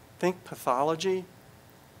 think pathology,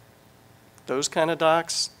 those kind of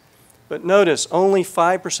docs. But notice, only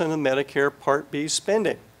 5% of Medicare Part B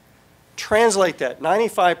spending. Translate that,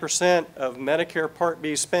 95% of Medicare Part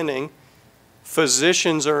B spending,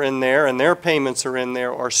 physicians are in there and their payments are in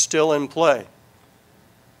there, are still in play.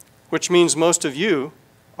 Which means most of you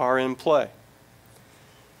are in play.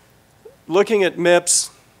 Looking at MIPS,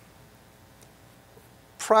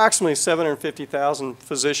 approximately 750,000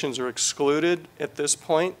 physicians are excluded at this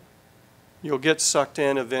point. You'll get sucked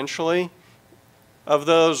in eventually. Of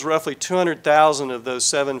those, roughly 200,000 of those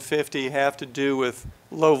 750 have to do with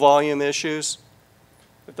low volume issues.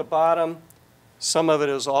 At the bottom, some of it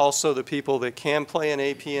is also the people that can play in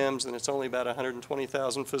APMs, and it's only about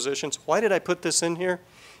 120,000 physicians. Why did I put this in here?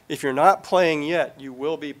 If you're not playing yet, you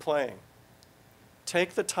will be playing.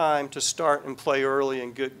 Take the time to start and play early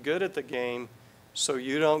and get good at the game so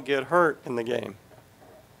you don't get hurt in the game.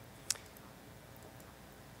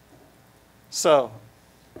 So,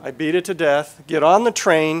 I beat it to death. Get on the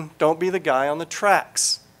train. Don't be the guy on the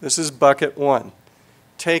tracks. This is bucket one.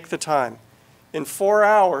 Take the time. In 4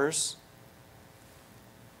 hours,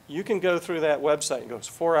 you can go through that website. It goes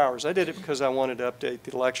 4 hours. I did it because I wanted to update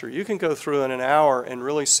the lecture. You can go through in an hour and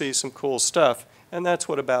really see some cool stuff. And that's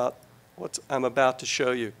what I'm about to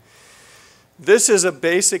show you. This is a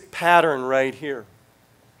basic pattern right here.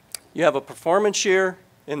 You have a performance year,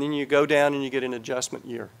 and then you go down and you get an adjustment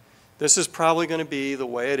year. This is probably going to be the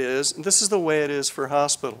way it is, and this is the way it is for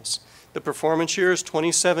hospitals. The performance year is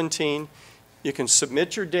 2017. You can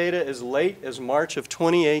submit your data as late as March of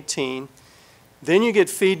 2018. Then you get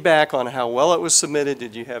feedback on how well it was submitted,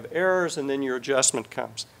 did you have errors, and then your adjustment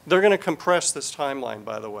comes. They're going to compress this timeline,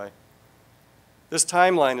 by the way. This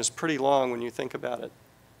timeline is pretty long when you think about it.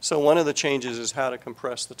 So one of the changes is how to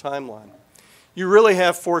compress the timeline. You really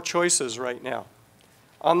have 4 choices right now.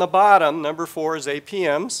 On the bottom, number 4 is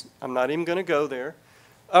APMs. I'm not even going to go there.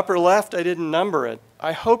 Upper left, I didn't number it.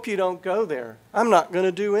 I hope you don't go there. I'm not going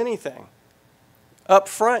to do anything. Up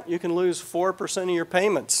front, you can lose 4% of your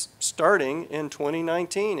payments starting in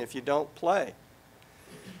 2019 if you don't play.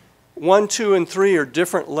 1, 2, and 3 are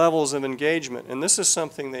different levels of engagement, and this is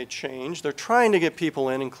something they changed. They're trying to get people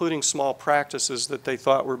in, including small practices that they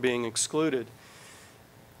thought were being excluded.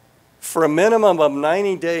 For a minimum of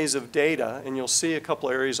 90 days of data, and you'll see a couple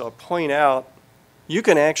areas I'll point out, you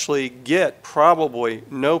can actually get probably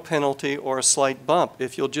no penalty or a slight bump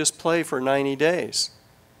if you'll just play for 90 days.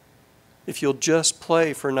 If you'll just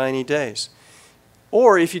play for 90 days.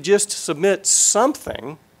 Or if you just submit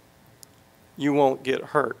something, you won't get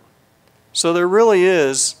hurt. So there really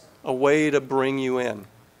is a way to bring you in.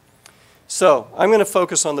 So I'm going to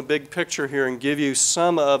focus on the big picture here and give you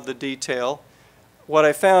some of the detail. What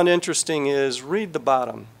I found interesting is, read the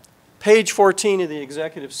bottom. Page 14 of the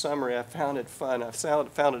executive summary, I found it fun. I've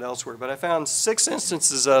found it elsewhere, but I found 6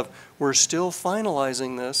 instances of, we're still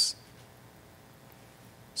finalizing this.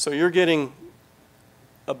 So you're getting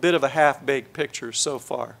a bit of a half-baked picture so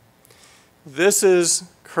far. This is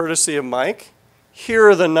courtesy of Mike. Here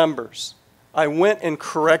are the numbers. I went and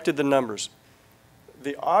corrected the numbers.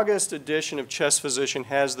 The August edition of Chest Physician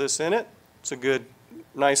has this in it. It's a good,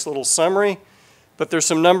 nice little summary. But there's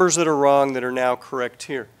some numbers that are wrong that are now correct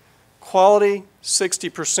here. Quality,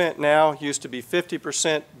 60% now, used to be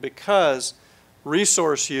 50% because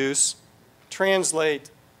resource use, translate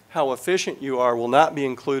how efficient you are, will not be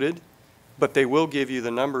included, but they will give you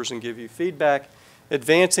the numbers and give you feedback.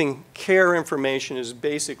 Advancing care information is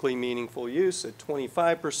basically meaningful use at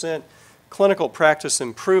 25%. Clinical practice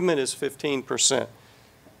improvement is 15%.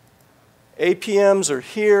 APMs are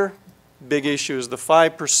here. Big issue is the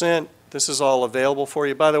 5%. This is all available for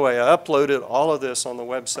you. By the way, I uploaded all of this on the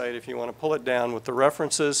website if you want to pull it down with the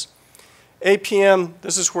references. APM,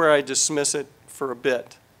 this is where I dismiss it for a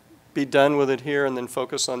bit. Be done with it here and then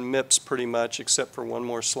focus on MIPS pretty much, except for one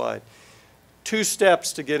more slide. 2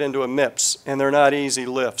 steps to get into a MIPS, and they're not easy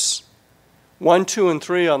lifts. 1, 2, and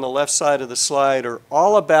 3 on the left side of the slide are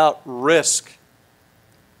all about risk.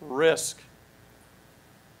 Risk.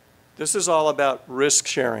 This is all about risk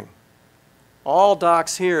sharing. All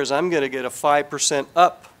docs here is I'm going to get a 5%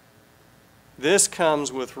 up. This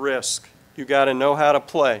comes with risk. You got to know how to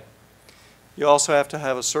play. You also have to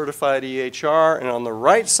have a certified EHR, and on the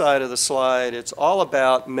right side of the slide, it's all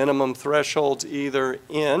about minimum thresholds either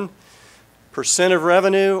in percent of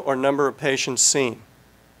revenue or number of patients seen.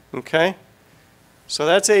 Okay? So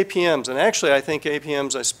that's APMs, and actually I think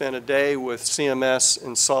APMs, I spent a day with CMS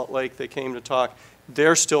in Salt Lake. They came to talk.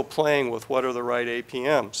 They're still playing with what are the right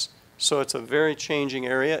APMs. So it's a very changing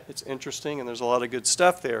area. It's interesting, and there's a lot of good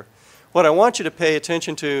stuff there. What I want you to pay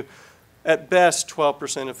attention to, at best,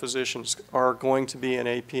 12% of physicians are going to be in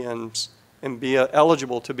APMs and be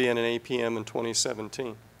eligible to be in an APM in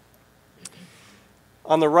 2017.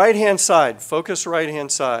 On the right-hand side, focus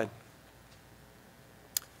right-hand side,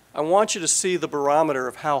 I want you to see the barometer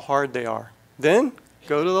of how hard they are. Then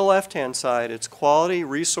go to the left-hand side. It's quality,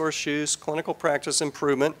 resource use, clinical practice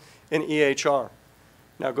improvement, and EHR.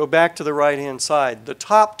 Now go back to the right-hand side. The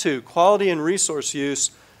top 2, quality and resource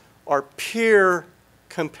use, are peer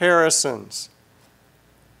comparisons.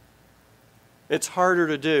 It's harder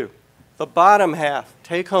to do. The bottom half,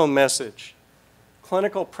 take-home message.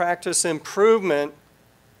 Clinical practice improvement,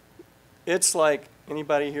 it's like,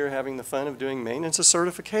 anybody here having the fun of doing maintenance of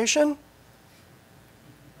certification?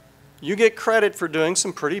 You get credit for doing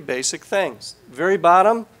some pretty basic things. Very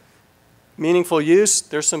bottom, meaningful use,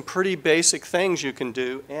 there's some pretty basic things you can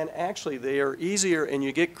do, and actually they are easier and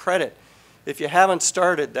you get credit. If you haven't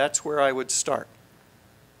started, that's where I would start.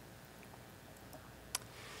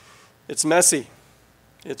 It's messy.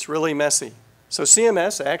 It's really messy. So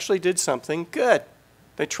CMS actually did something good.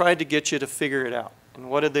 They tried to get you to figure it out. And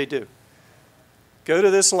what did they do? Go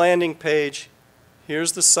to this landing page.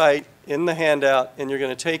 Here's the site in the handout, and you're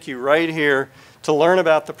going to take you right here to learn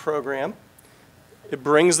about the program. It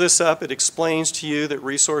brings this up. It explains to you that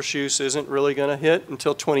resource use isn't really going to hit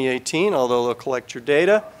until 2018, although they'll collect your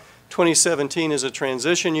data. 2017 is a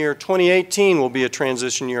transition year. 2018 will be a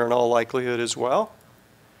transition year in all likelihood as well.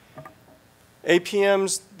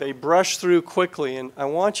 APMs, they brush through quickly, and I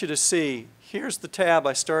want you to see, here's the tab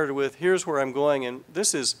I started with, here's where I'm going, and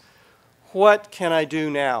this is what can I do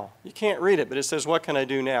now? You can't read it, but it says what can I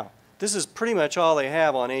do now? This is pretty much all they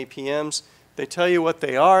have on APMs. They tell you what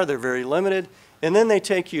they are. They're very limited. And then they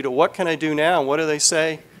take you to what can I do now? And what do they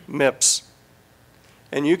say? MIPS.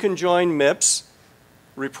 And you can join MIPS,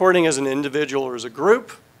 reporting as an individual or as a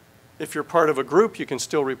group. If you're part of a group, you can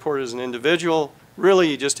still report as an individual. Really,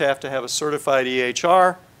 you just have to have a certified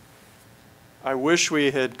EHR. I wish we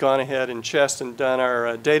had gone ahead in CHEST and done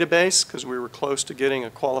our database, because we were close to getting a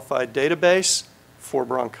qualified database for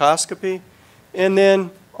bronchoscopy. And then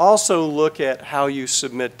also look at how you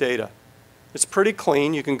submit data. It's pretty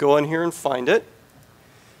clean. You can go in here and find it.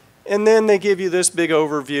 And then they give you this big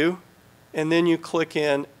overview. And then you click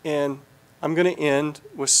in, and I'm going to end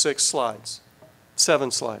with 6 slides, 7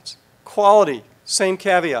 slides. Quality, same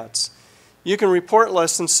caveats. You can report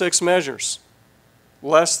less than 6 measures.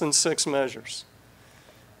 Less than 6 measures.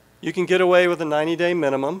 You can get away with a 90-day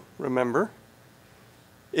minimum, remember.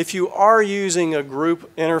 If you are using a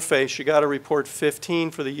group interface, you got to report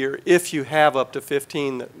 15 for the year if you have up to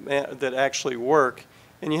 15 that actually work.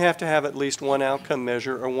 And you have to have at least 1 outcome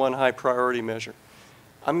measure or 1 high priority measure.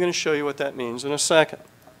 I'm going to show you what that means in a second.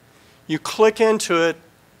 You click into it,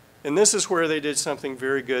 and this is where they did something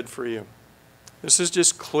very good for you. This is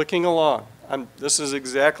just clicking along. This is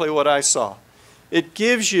exactly what I saw. It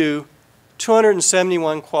gives you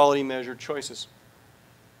 271 quality measure choices.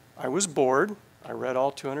 I was bored. I read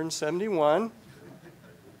all 271.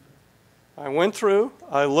 I went through,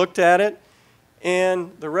 I looked at it,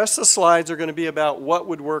 and the rest of the slides are going to be about what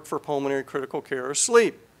would work for pulmonary critical care or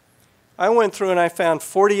sleep. I went through and I found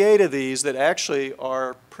 48 of these that actually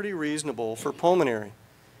are pretty reasonable for pulmonary.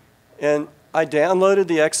 And I downloaded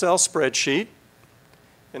the Excel spreadsheet,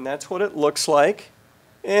 and that's what it looks like.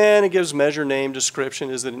 And it gives measure name,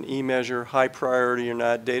 description, is it an E-measure, high priority or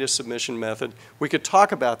not, data submission method. We could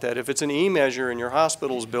talk about that. If it's an E-measure and your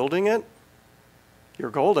hospital's building it,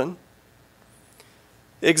 you're golden.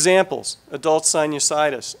 Examples, adult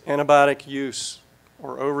sinusitis, antibiotic use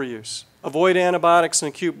or overuse. Avoid antibiotics in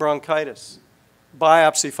acute bronchitis.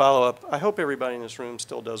 Biopsy follow-up. I hope everybody in this room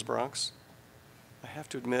still does bronchs. I have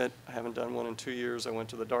to admit, I haven't done one in 2 years. I went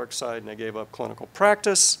to the dark side and I gave up clinical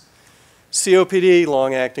practice. COPD,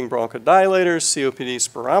 long-acting bronchodilators, COPD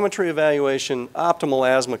spirometry evaluation, optimal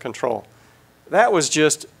asthma control. That was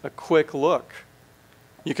just a quick look.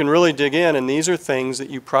 You can really dig in, and these are things that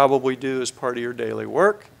you probably do as part of your daily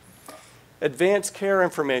work. Advanced care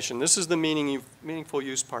information. This is the meaningful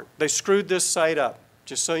use part. They screwed this site up.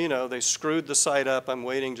 Just so you know, they screwed the site up. I'm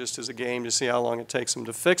waiting just as a game to see how long it takes them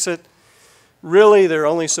to fix it. Really, there are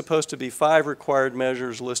only supposed to be 5 required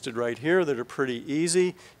measures listed right here that are pretty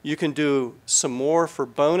easy. You can do some more for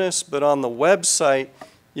bonus, but on the website,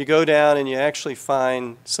 you go down and you actually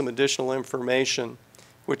find some additional information,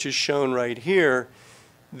 which is shown right here.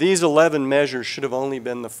 These 11 measures should have only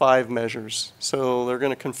been the 5 measures, so they're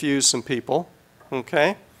going to confuse some people,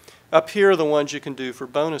 okay? Up here are the ones you can do for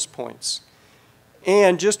bonus points.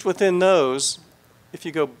 And just within those, if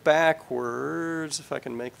you go backwards, if I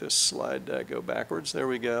can make this slide go backwards, there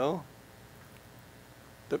we go.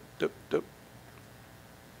 Dup, dup, dup.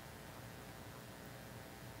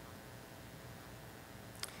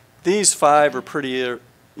 These 5 are pretty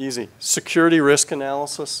easy. Security risk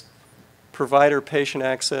analysis, provider patient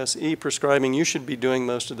access, e-prescribing. You should be doing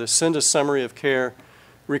most of this. Send a summary of care,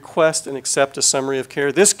 request and accept a summary of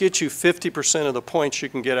care. This gets you 50% of the points you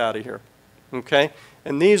can get out of here, okay?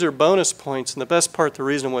 And these are bonus points, and the best part, the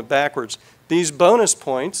reason I went backwards, these bonus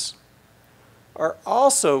points are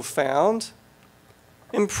also found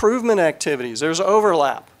improvement activities. There's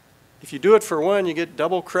overlap. If you do it for one, you get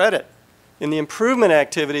double credit. In the improvement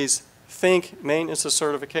activities, think maintenance of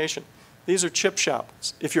certification. These are chip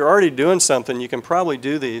shops. If you're already doing something, you can probably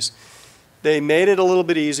do these. They made it a little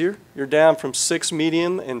bit easier. You're down from 6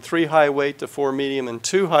 medium and 3 high weight to 4 medium and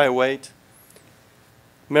 2 high weight.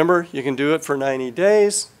 Remember, you can do it for 90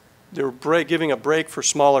 days. They're giving a break for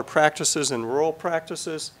smaller practices and rural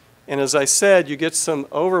practices. And as I said, you get some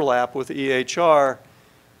overlap with EHR.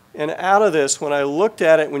 And out of this, when I looked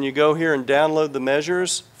at it, when you go here and download the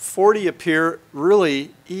measures, 40 appear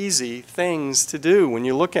really easy things to do when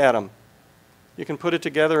you look at them. You can put it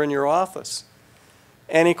together in your office.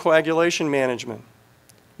 Anticoagulation management.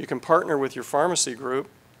 You can partner with your pharmacy group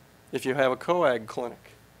if you have a coag clinic.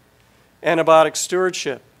 Antibiotic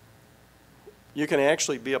stewardship. You can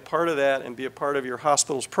actually be a part of that and be a part of your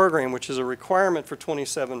hospital's program, which is a requirement for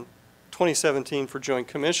 2017 for Joint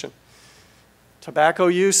Commission. Tobacco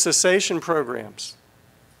use cessation programs.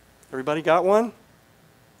 Everybody got one?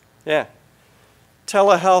 Yeah.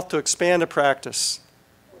 Telehealth to expand a practice.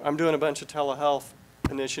 I'm doing a bunch of telehealth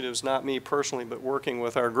initiatives, not me personally, but working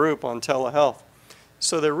with our group on telehealth.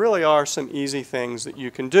 So there really are some easy things that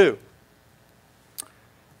you can do.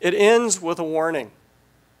 It ends with a warning.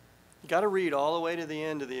 You got to read all the way to the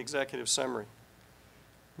end of the executive summary.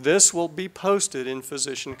 This will be posted in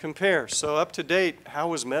Physician Compare. So up to date,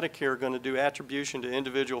 how is Medicare going to do attribution to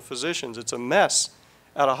individual physicians? It's a mess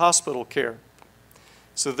out of hospital care.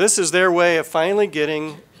 So this is their way of finally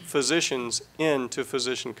getting physicians into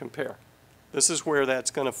Physician Compare. This is where that's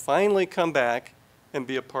going to finally come back and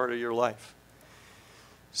be a part of your life.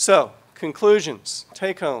 So, conclusions,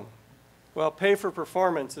 take home. Well, pay for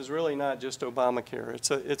performance is really not just Obamacare.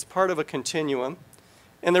 It's part of a continuum,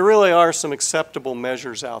 and there really are some acceptable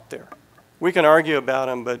measures out there. We can argue about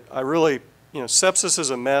them, but I really, sepsis is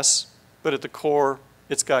a mess, but at the core,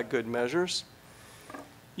 it's got good measures.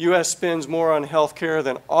 U.S. spends more on health care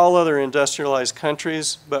than all other industrialized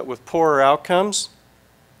countries, but with poorer outcomes.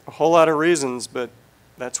 A whole lot of reasons, but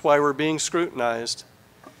that's why we're being scrutinized.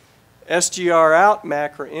 SGR out,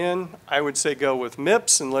 MACRA in. I would say go with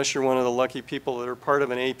MIPS unless you're one of the lucky people that are part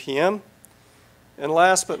of an APM. And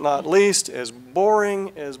last but not least, as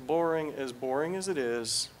boring as it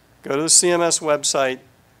is, go to the CMS website,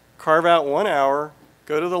 carve out 1 hour,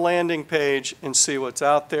 go to the landing page and see what's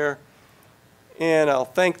out there. And I'll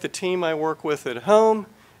thank the team I work with at home,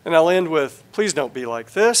 and I'll end with, please don't be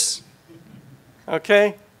like this,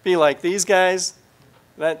 okay? Be like these guys.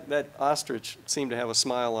 That ostrich seemed to have a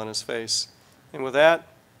smile on his face. And with that,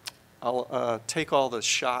 I'll take all the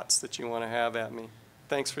shots that you want to have at me.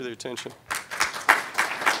 Thanks for the attention.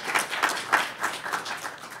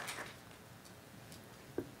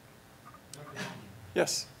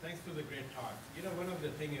 Yes? Thanks for the great talk. One of the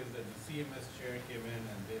things is that the CMS chair came in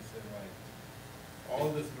and they said, like, all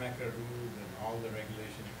this MECA rules and all the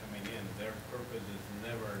regulations coming in, their purpose is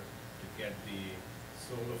never to get the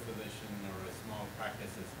solo physician or a small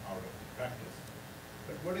practices out of the practice.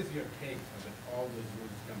 But what is your take on that all those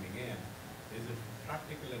rules coming in? Is it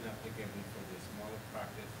practical and applicable for the smaller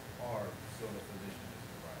practice or solo physician is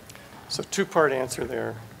required? So two-part answer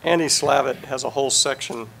there. Andy Slavitt has a whole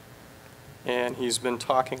section, and he's been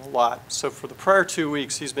talking a lot. So for the prior 2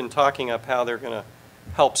 weeks, he's been talking up how they're going to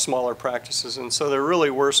help smaller practices. And so there really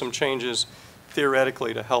were some changes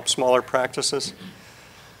theoretically to help smaller practices.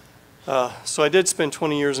 So I did spend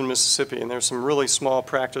 20 years in Mississippi, and there's some really small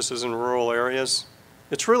practices in rural areas.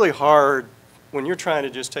 It's really hard when you're trying to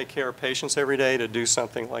just take care of patients every day to do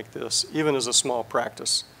something like this, even as a small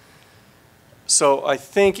practice. So I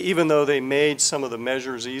think even though they made some of the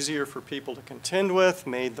measures easier for people to contend with,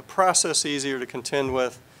 made the process easier to contend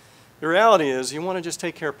with, the reality is you want to just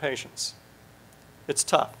take care of patients. It's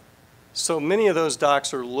tough. So many of those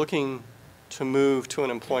docs are looking to move to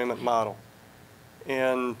an employment model.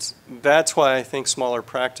 And that's why I think smaller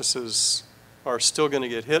practices are still going to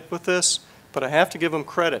get hit with this, but I have to give them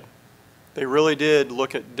credit. They really did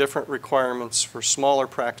look at different requirements for smaller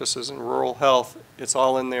practices in rural health. It's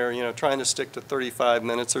all in there, trying to stick to 35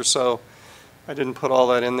 minutes or so. I didn't put all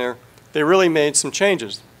that in there. They really made some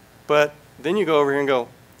changes. But then you go over here and go,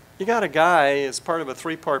 you got a guy as part of a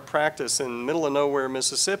 3-part practice in the middle of nowhere,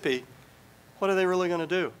 Mississippi. What are they really going to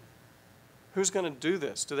do? Who's going to do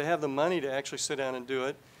this? Do they have the money to actually sit down and do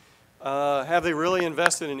it? Have they really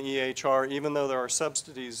invested in EHR, even though there are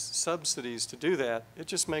subsidies to do that? It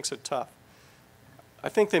just makes it tough. I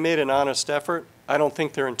think they made an honest effort. I don't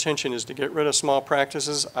think their intention is to get rid of small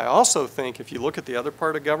practices. I also think if you look at the other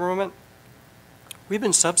part of government, we've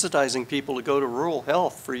been subsidizing people to go to rural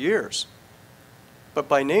health for years. But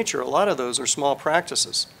by nature, a lot of those are small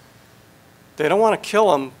practices. They don't want to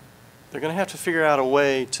kill them. They're going to have to figure out a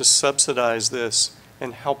way to subsidize this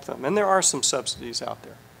and help them. And there are some subsidies out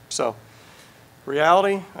there. So,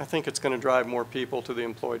 reality, I think it's going to drive more people to the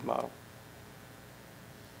employed model.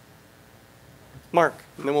 Mark,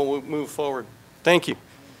 and then we'll move forward. Thank you.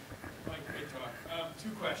 Mike, great talk. 2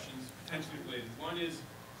 questions, potentially related. One is,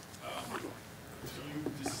 do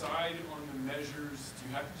you decide on the measures, do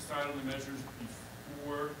you have to decide on the measures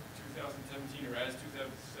before 2017 or as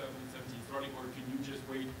 2017 starting, or can you just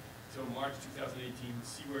wait till March 2018,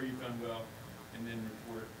 see where you've done well, and then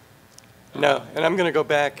report? No, and I'm going to go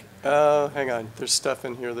back. Hang on, there's stuff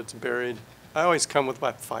in here that's buried. I always come with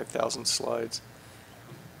about 5,000 slides.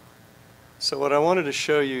 So what I wanted to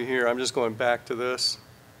show you here, I'm just going back to this.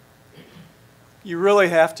 You really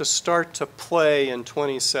have to start to play in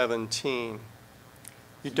 2017.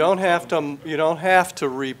 You don't have to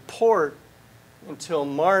report until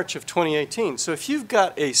March of 2018. So if you've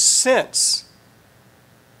got a sense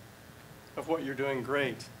of what you're doing,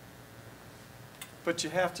 great. But you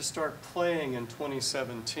have to start playing in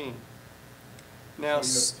 2017. Now, So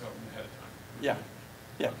you have to tell them ahead of time. yeah,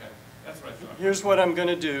 yeah. Okay, that's what I thought. Here's what I'm going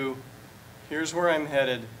to do. Here's where I'm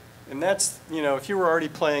headed. And that's, if you were already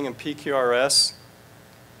playing in PQRS,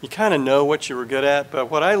 you kind of know what you were good at, but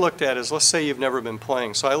what I looked at is, let's say you've never been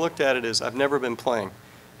playing. So I looked at it as, I've never been playing.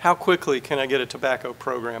 How quickly can I get a tobacco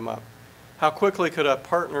program up? How quickly could I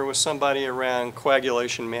partner with somebody around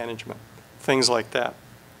coagulation management? Things like that.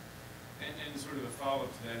 And sort of the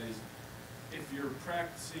follow-up to that is, if you're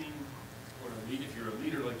practicing, or if you're a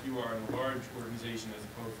leader like you are in a large organization as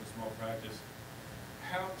opposed to a small practice,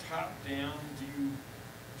 how top-down do you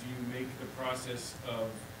make the process of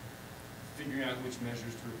figuring out which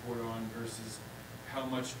measures to report on versus how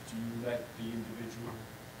much do you let the individual,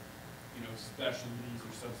 specialties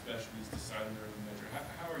or subspecialties decide on their own measure?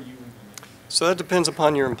 How are you implementing that? So that depends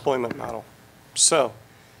upon your employment model. So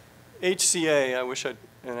HCA, I wish and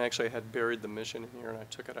actually I had buried the mission in here and I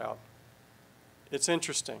took it out. It's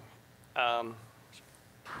interesting.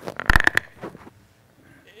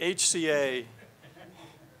 HCA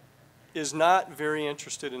is not very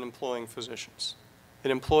interested in employing physicians.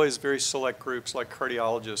 It employs very select groups like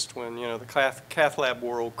cardiologists when, the cath lab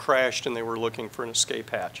world crashed and they were looking for an escape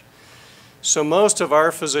hatch. So most of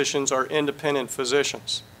our physicians are independent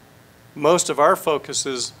physicians. Most of our focus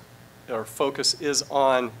is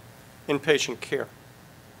on inpatient care.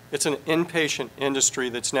 It's an inpatient industry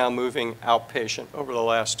that's now moving outpatient over the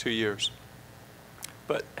last 2 years.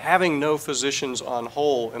 But having no physicians on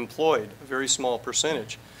whole employed, a very small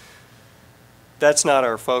percentage, that's not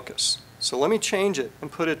our focus. So let me change it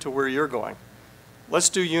and put it to where you're going. Let's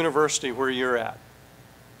do university where you're at.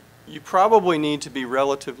 You probably need to be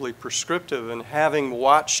relatively prescriptive, and having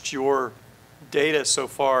watched your data so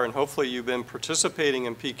far, and hopefully you've been participating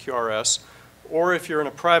in PQRS, or if you're in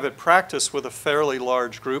a private practice with a fairly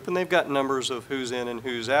large group and they've got numbers of who's in and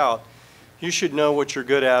who's out, you should know what you're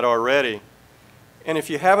good at already. And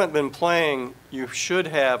if you haven't been playing, you should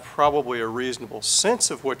have probably a reasonable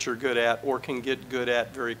sense of what you're good at or can get good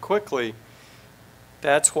at very quickly.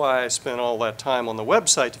 That's why I spent all that time on the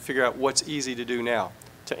website to figure out what's easy to do now.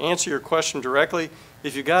 To answer your question directly,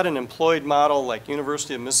 if you've got an employed model like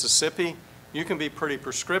University of Mississippi, you can be pretty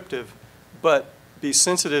prescriptive, but be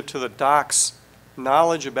sensitive to the doc's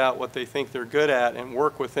knowledge about what they think they're good at and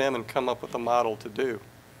work with them and come up with a model to do.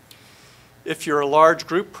 If you're a large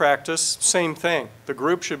group practice, same thing. The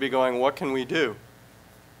group should be going, what can we do?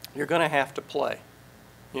 You're going to have to play,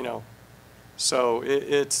 So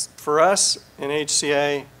it's, for us in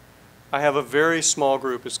HCA, I have a very small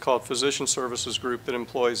group. It's called Physician Services Group that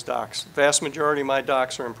employs docs. The vast majority of my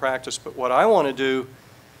docs are in practice, but what I want to do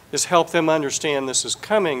is help them understand this is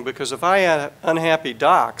coming, because if I have unhappy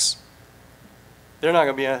docs, they're not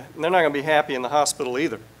going to be happy in the hospital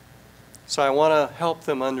either. So I want to help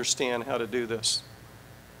them understand how to do this.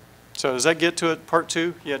 So does that get to it? Part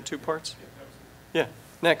two? You had two parts? Yeah.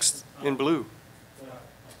 Next, in blue. That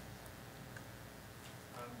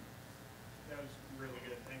was really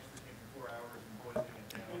good. Thanks for taking 4 hours and boiling it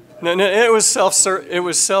down. No, it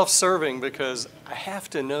was self-serving because I have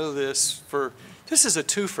to know this for. This is a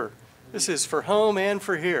twofer. This is for home and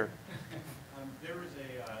for here. There was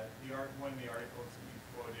one of the articles that you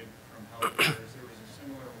quoted from healthcare. There was a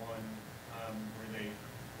similar one where they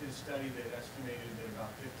did a study that estimated that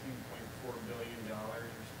about $15.4 billion are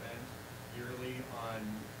spent yearly on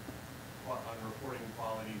reporting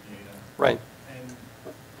quality data. Right. And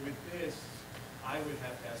with this, I would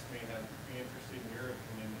have to estimate, I'd be interested in your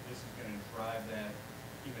opinion, that this is going to drive that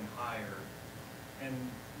even higher. And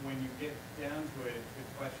when you get down to it, the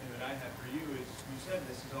question that I have for you is, you said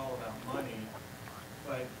this is all about money,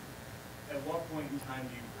 but at what point in time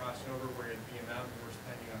do you cross over where the amount that we're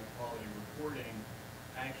spending on quality reporting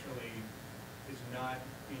actually is not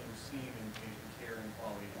being seen in patient care and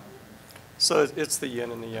quality outcomes? So it's the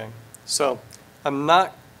yin and the yang. So I'm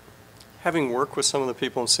not, having worked with some of the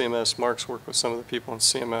people in CMS, Mark's worked with some of the people in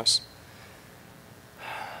CMS,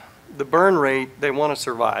 the burn rate, they want to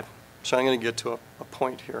survive. So I'm going to get to a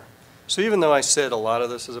point here. So even though I said a lot of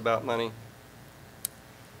this is about money,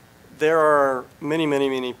 there are many, many,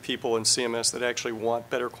 many people in CMS that actually want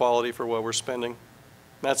better quality for what we're spending.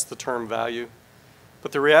 That's the term value.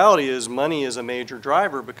 But the reality is money is a major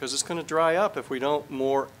driver because it's going to dry up if we don't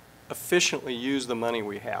more efficiently use the money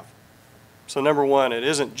we have. So number one, it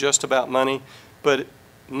isn't just about money, but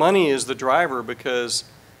money is the driver because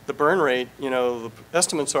the burn rate, the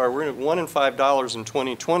estimates are we're at $1 in $5 in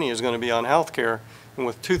 2020 is going to be on health care, and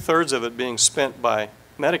with 2/3 of it being spent by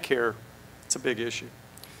Medicare, it's a big issue.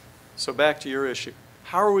 So back to your issue.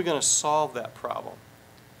 How are we going to solve that problem?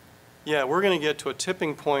 Yeah, we're going to get to a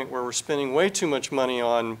tipping point where we're spending way too much money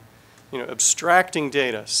on, abstracting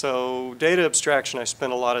data. So data abstraction I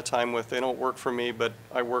spend a lot of time with. They don't work for me, but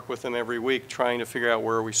I work with them every week trying to figure out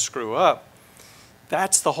where we screw up.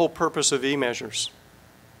 That's the whole purpose of e-measures.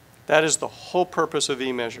 That is the whole purpose of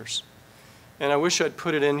e-measures. And I wish I'd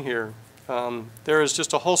put it in here. There is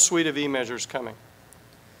just a whole suite of e-measures coming.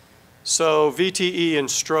 So VTE and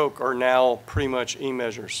stroke are now pretty much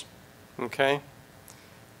e-measures, okay?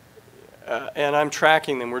 And I'm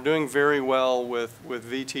tracking them. We're doing very well with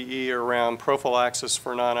VTE around prophylaxis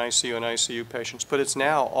for non-ICU and ICU patients, but it's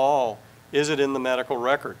now all, is it in the medical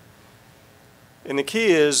record? And the key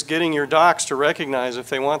is getting your docs to recognize if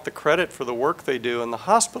they want the credit for the work they do and the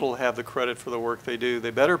hospital to have the credit for the work they do, they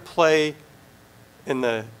better play in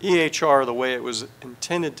the EHR the way it was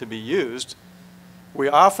intended to be used. We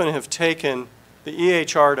often have taken the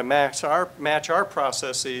EHR to match our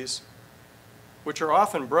processes, which are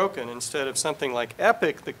often broken, instead of something like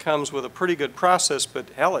Epic that comes with a pretty good process, but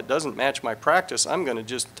hell, it doesn't match my practice. I'm going to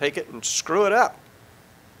just take it and screw it up.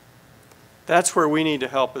 That's where we need to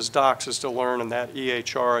help as docs, is to learn in that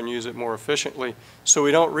EHR and use it more efficiently so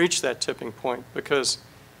we don't reach that tipping point, because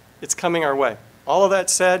it's coming our way. All of that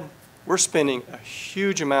said, we're spending a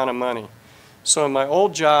huge amount of money. So in my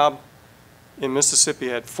old job in Mississippi,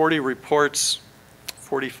 I had 40 reports,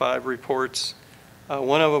 45 reports.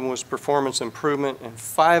 One of them was performance improvement, and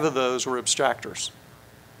 5 of those were abstractors.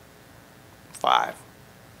 5.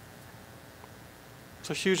 It's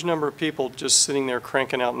a huge number of people just sitting there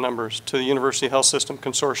cranking out numbers to the University Health System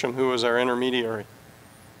Consortium, who was our intermediary.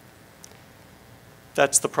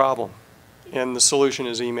 That's the problem. And the solution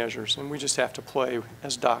is e-measures, and we just have to play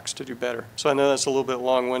as docs to do better. So I know that's a little bit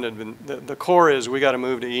long-winded, but the core is we got to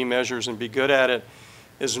move to e-measures and be good at it.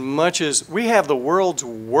 As much as we have the world's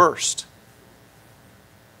worst,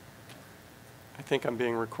 I think I'm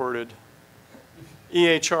being recorded,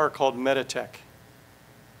 EHR called Meditech.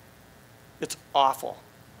 It's awful.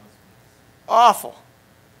 Awful.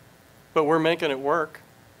 But we're making it work.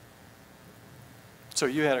 So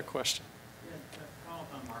you had a question. Yeah, to follow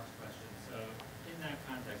up on Mark's question. So in that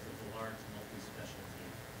context of the large multi-specialty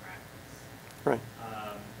practice, Right.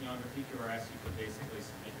 You know, under PQRS, you could basically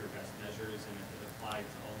submit your best measures, and if it applied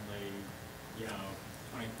to only, 20%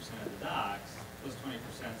 of the docs, those 20%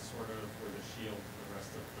 sort of were the shield for the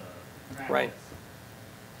rest of the practice. Right.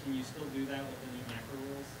 Can you still do that with the new macro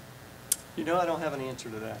rules? I don't have an answer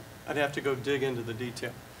to that. I'd have to go dig into the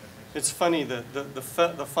detail. It's funny that the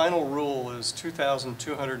final rule is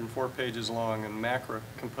 2,204 pages long, and macro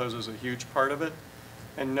composes a huge part of it.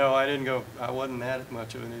 And no, I wasn't that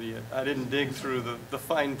much of an idiot. I didn't dig through the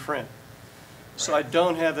fine print. So I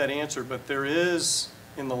don't have that answer, but there is,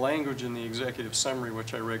 in the language in the executive summary,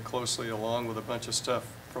 which I read closely along with a bunch of stuff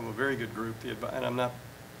from a very good group, and I'm not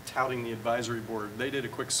touting the advisory board. They did a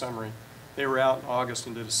quick summary. They were out in August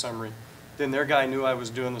and did a summary. Then their guy knew I was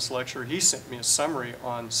doing this lecture. He sent me a summary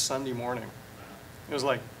on Sunday morning. It was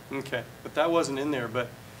like, okay, but that wasn't in there. But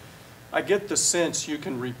I get the sense you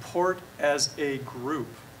can report as a group,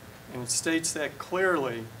 and it states that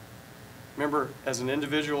clearly. Remember, as an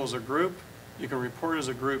individual, as a group, you can report as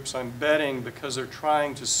a group. So I'm betting, because they're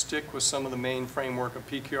trying to stick with some of the main framework of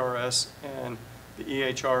PQRS and the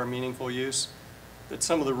EHR meaningful use, that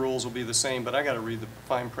some of the rules will be the same, but I got to read the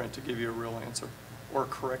fine print to give you a real answer or a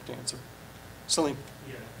correct answer. Celine?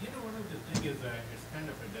 Yeah, one of the things is that it's kind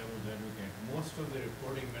of a devil's advocate. Most of the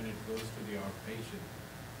reporting, when it goes to the outpatient,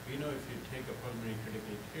 if you take a pulmonary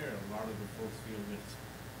critical care, a lot of the folks feel it's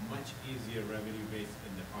much easier revenue-based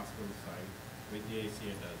in the hospital side, with the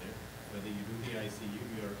ACA does it. Whether you do the ICU,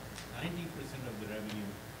 your 90% of the revenue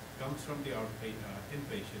comes from the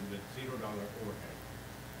inpatient with $0 overhead.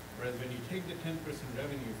 Whereas when you take the 10%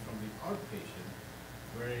 revenue from the outpatient,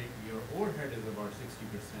 where your overhead is about 60%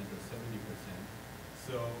 or 70%.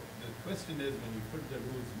 So the question is, when you put the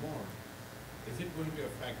rules more, is it going to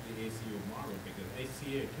affect the ACO model? Because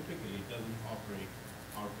ACA typically doesn't operate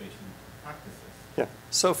outpatient practices. Yeah.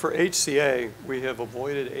 So for HCA, we have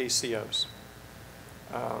avoided ACOs.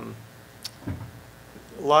 A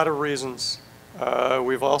lot of reasons.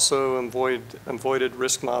 We've also avoided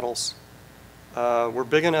risk models. We're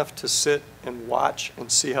big enough to sit and watch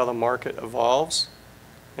and see how the market evolves.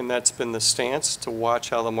 And that's been the stance, to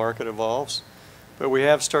watch how the market evolves. But we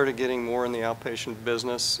have started getting more in the outpatient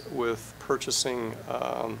business with purchasing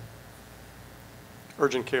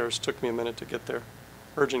urgent cares. Took me a minute to get there.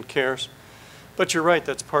 Urgent cares. But you're right,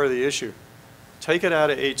 that's part of the issue. Take it out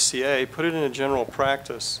of HCA, put it in a general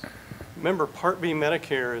practice. Remember, Part B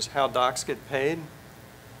Medicare is how docs get paid.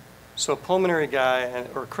 So a pulmonary guy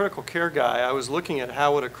or a critical care guy, I was looking at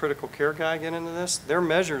how would a critical care guy get into this. There are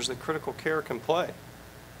measures that critical care can play.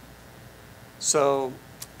 So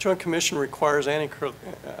Joint Commission requires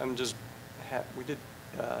we did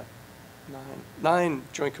 9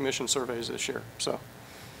 Joint Commission surveys this year.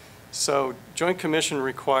 So Joint Commission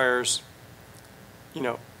requires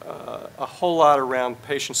a whole lot around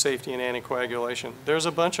patient safety and anticoagulation. There's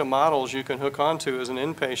a bunch of models you can hook onto as an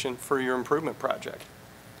inpatient for your improvement project.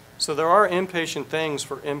 So there are inpatient things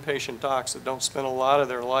for inpatient docs that don't spend a lot of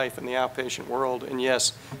their life in the outpatient world. And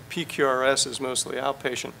yes, PQRS is mostly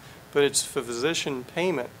outpatient, but it's for physician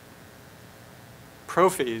payment. Pro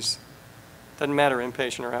fees, doesn't matter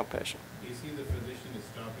inpatient or outpatient. Do you see the physician is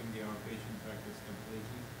stopping the outpatient practice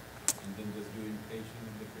completely and then just do inpatient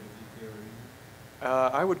in the critical care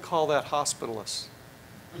arena? I would call that hospitalist.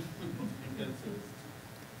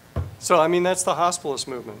 Intensivist. So, I mean, that's the hospitalist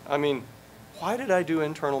movement. I mean, why did I do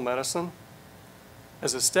internal medicine?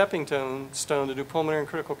 As a stepping stone to do pulmonary and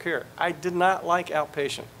critical care. I did not like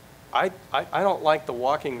outpatient. I don't like the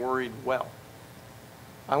walking worried well.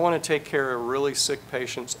 I want to take care of really sick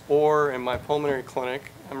patients, or in my pulmonary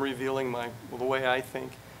clinic, I'm revealing the way I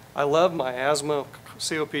think. I love my asthma,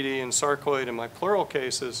 COPD, and sarcoid in my pleural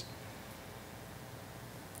cases,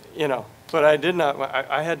 but I did not,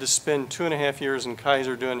 I had to spend 2.5 years in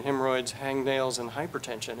Kaiser doing hemorrhoids, hangnails, and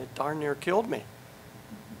hypertension. It darn near killed me.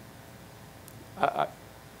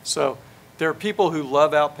 So there are people who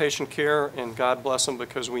love outpatient care, and God bless them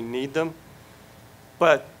because we need them,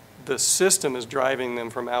 but the system is driving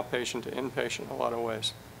them from outpatient to inpatient in a lot of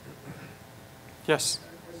ways. Yes?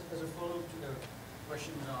 As a follow-up to the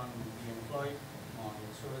questions on the employee model,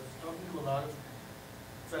 so it's talking to a lot of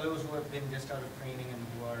fellows who have been just out of training and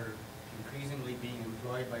who are increasingly being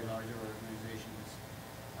employed by larger organizations.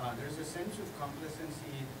 There's a sense of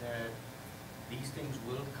complacency that these things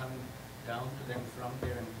will come down to them from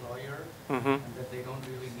their employer, and that they don't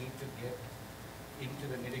really need to get into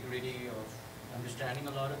the nitty-gritty of understanding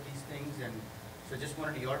a lot of these things. And so just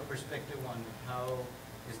wanted your perspective on how,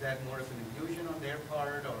 is that more of an illusion on their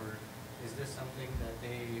part, or is this something that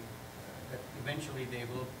that eventually they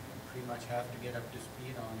will pretty much have to get up to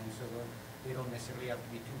speed on, and so they don't necessarily have to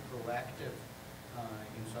be too proactive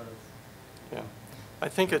in sort of. Yeah, I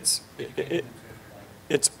think it's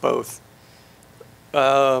both.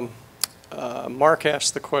 Mark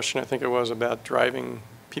asked the question, I think it was, about driving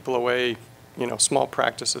people away, small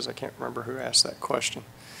practices. I can't remember who asked that question.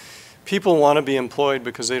 People want to be employed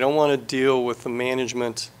because they don't want to deal with the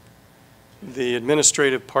management, the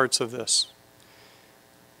administrative parts of this.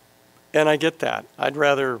 And I get that. I'd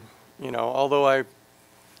rather, although I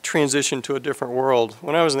transitioned to a different world,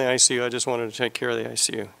 when I was in the ICU, I just wanted to take care of the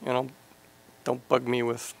ICU. Don't bug me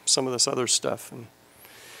with some of this other stuff. And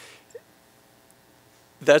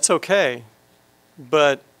that's okay,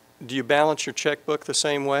 but do you balance your checkbook the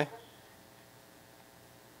same way?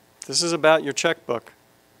 This is about your checkbook.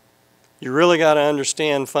 You really got to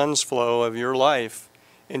understand funds flow of your life.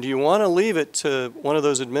 And do you want to leave it to one of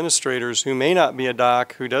those administrators who may not be a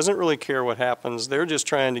doc, who doesn't really care what happens? They're just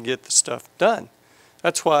trying to get the stuff done.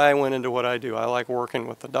 That's why I went into what I do. I like working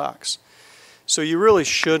with the docs. So you really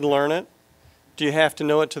should learn it. Do you have to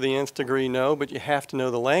know it to the nth degree? No, but you have to know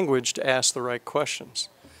the language to ask the right questions.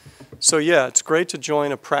 So yeah, it's great to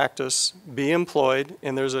join a practice, be employed,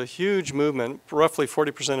 and there's a huge movement. Roughly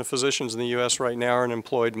 40% of physicians in the US right now are an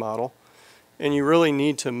employed model. And you really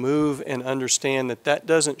need to move and understand that that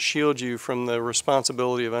doesn't shield you from the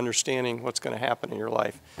responsibility of understanding what's going to happen in your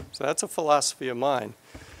life. So that's a philosophy of mine.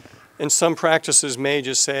 And some practices may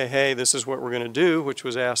just say, hey, this is what we're going to do, which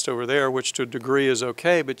was asked over there, which to a degree is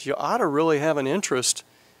okay, but you ought to really have an interest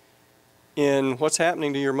in what's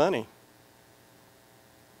happening to your money.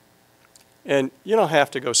 And you don't have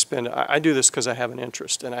to go spend, I do this because I have an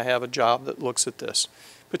interest and I have a job that looks at this.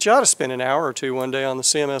 But you ought to spend an hour or two one day on the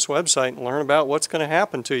CMS website and learn about what's going to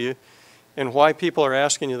happen to you and why people are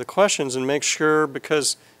asking you the questions, and make sure,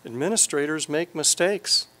 because administrators make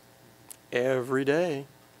mistakes every day.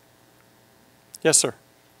 Yes, sir.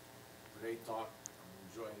 Great talk. I'm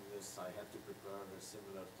enjoying this. I had to prepare a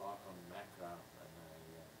similar talk on MACRA, and I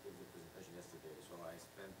gave the presentation yesterday, so I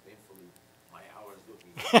spent painfully my hours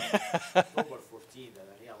looking at October 14th, and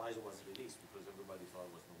I realized it was released because everybody thought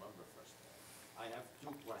it was November 1st. I have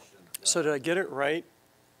two questions. So did I get it right?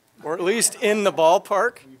 Or at least in the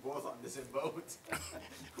ballpark? We both on the same boat.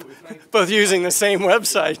 Both using the same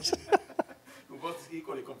website. We're both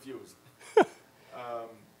equally confused.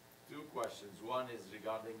 Two questions. One is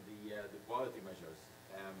regarding the quality measures.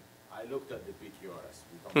 I looked at the PQRS.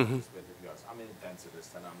 We don't participate in PQRS. I'm an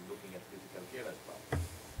intensivist, and I'm looking at critical care as well.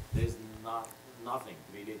 There's nothing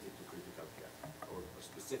related to critical care or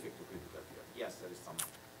specific to critical care. Yes, there is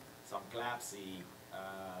some CLAPSI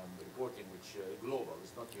reporting, which global,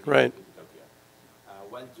 it's not unique right. to critical care.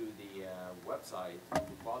 Went to the website,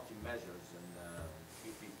 the quality measures and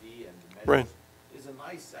PPP and the measures. Right. It's a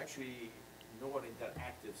nice, actually, more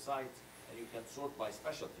interactive site, and you can sort by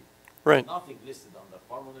specialty. Right. Nothing listed under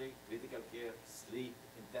pulmonary, critical care, sleep,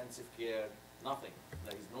 intensive care, nothing.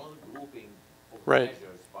 There is no grouping of Right.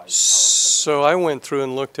 measures by our So I went through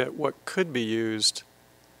and looked at what could be used,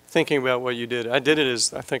 thinking about what you did. I did it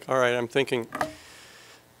as, I think, all right, I'm thinking,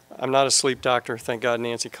 I'm not a sleep doctor. Thank God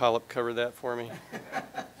Nancy Collop covered that for me.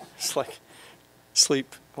 It's like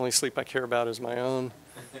sleep, only sleep I care about is my own.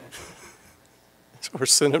 Or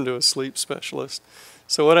send them to a sleep specialist.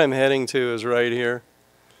 So what I'm heading to is right here.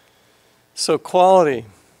 So quality,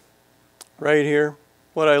 right here.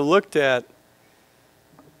 What I looked at,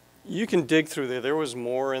 you can dig through there. There was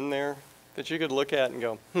more in there that you could look at and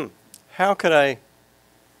go, how could I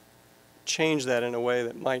change that in a way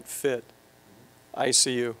that might fit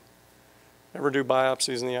ICU? Never do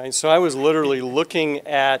biopsies in the ICU. So I was literally looking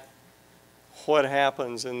at what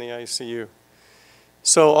happens in the ICU.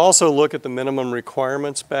 So also look at the minimum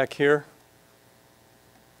requirements back here.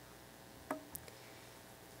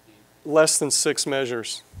 Less than 6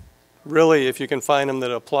 measures. Really, if you can find them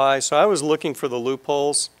that apply. So I was looking for the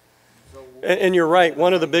loopholes. And you're right,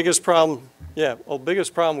 one of the biggest problem,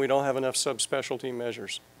 biggest problem, we don't have enough subspecialty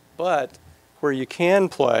measures. But where you can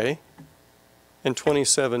play in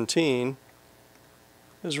 2017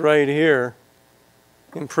 is right here,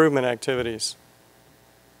 improvement activities.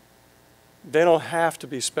 They don't have to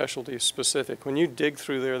be specialty specific. When you dig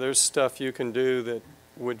through there, there's stuff you can do that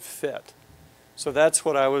would fit. So that's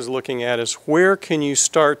what I was looking at, is where can you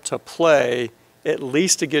start to play, at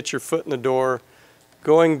least to get your foot in the door.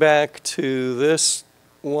 Going back to this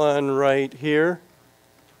one right here.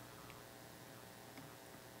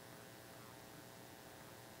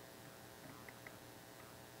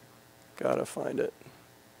 Gotta find it.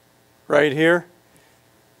 Right here.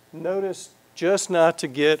 Notice, just not to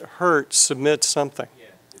get hurt, submit something. Yeah,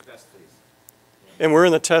 the test phase. And we're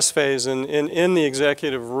in the test phase, and in the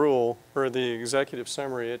executive rule, or the executive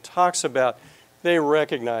summary, it talks about, they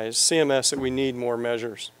recognize, CMS, that we need more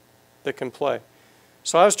measures that can play.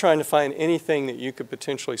 So I was trying to find anything that you could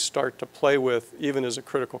potentially start to play with, even as a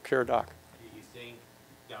critical care doc. Do you think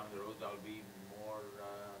down the road there'll be more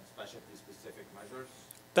specialty-specific measures?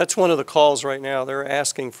 That's one of the calls right now. They're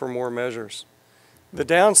asking for more measures. The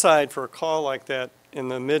downside for a call like that, in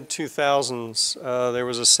the mid-2000s, there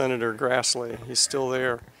was a Senator Grassley. He's still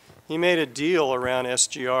there. He made a deal around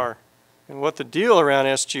SGR. And what the deal around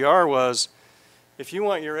SGR was, if you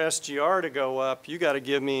want your SGR to go up, you got to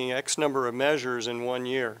give me X number of measures in 1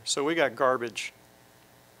 year. So we got garbage.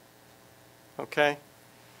 Okay?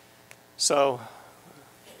 So,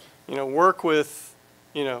 work with,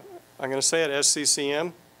 I'm going to say it,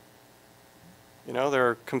 SCCM.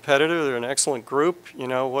 They're competitive. They're an excellent group.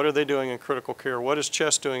 What are they doing in critical care? What is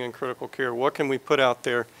CHEST doing in critical care? What can we put out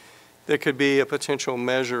there that could be a potential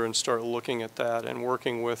measure, and start looking at that and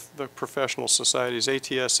working with the professional societies,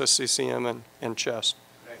 ATS, SCCM, and CHEST.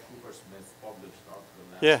 Greg Cooper-Smith published an article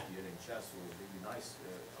last Yeah. year in CHEST, was really nice.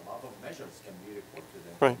 A lot of measures can be reported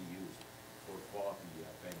and Right. can be used for quality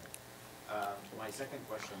payment. My second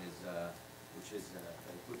question is, which is,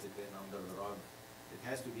 I put it in under the rug, it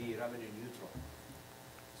has to be revenue neutral.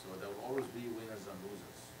 So there will always be winners and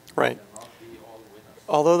losers. Right. It cannot be all winners.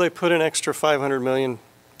 Although they put an extra 500 million,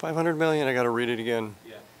 I got to read it again.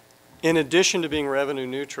 Yeah. In addition to being revenue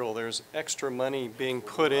neutral, there's extra money being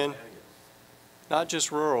put in, not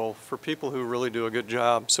just rural, for people who really do a good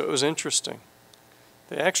job. So it was interesting.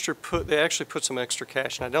 They actually put some extra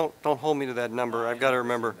cash. Now don't hold me to that number. I've got to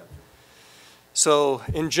remember. So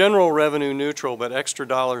in general, revenue neutral, but extra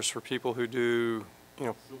dollars for people who do,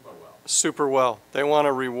 Super well. super well. They want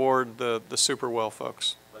to reward the super well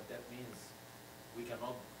folks. But that means we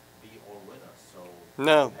cannot be all winners. So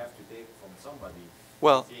No. we have to take from somebody.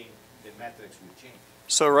 Well, I think the metrics will change.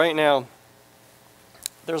 so right now,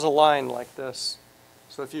 there's a line like this.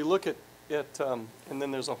 So if you look at it, and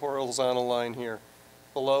then there's a horizontal line here,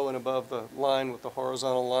 below and above the line with the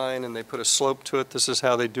horizontal line, and they put a slope to it. This is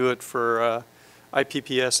how they do it for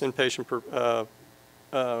IPPS, inpatient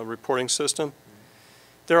reporting system.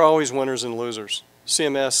 There are always winners and losers.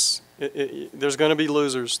 CMS, there's going to be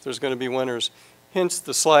losers, there's going to be winners. Hence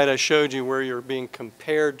the slide I showed you where you're being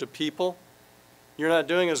compared to people. You're not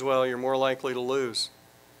doing as well, you're more likely to lose.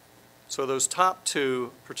 So those top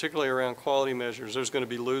two, particularly around quality measures, there's going to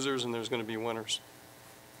be losers and there's going to be winners.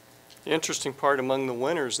 The interesting part, among the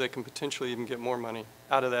winners, they can potentially even get more money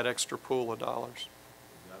out of that extra pool of dollars.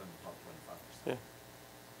 We are in the top 25%. Yeah.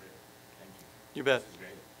 Great. Thank you. You bet. This is great.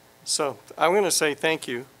 So I'm going to say thank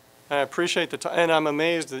you. I appreciate the time, and I'm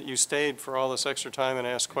amazed that you stayed for all this extra time and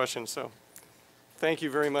asked questions. So thank you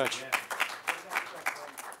very much. Yeah.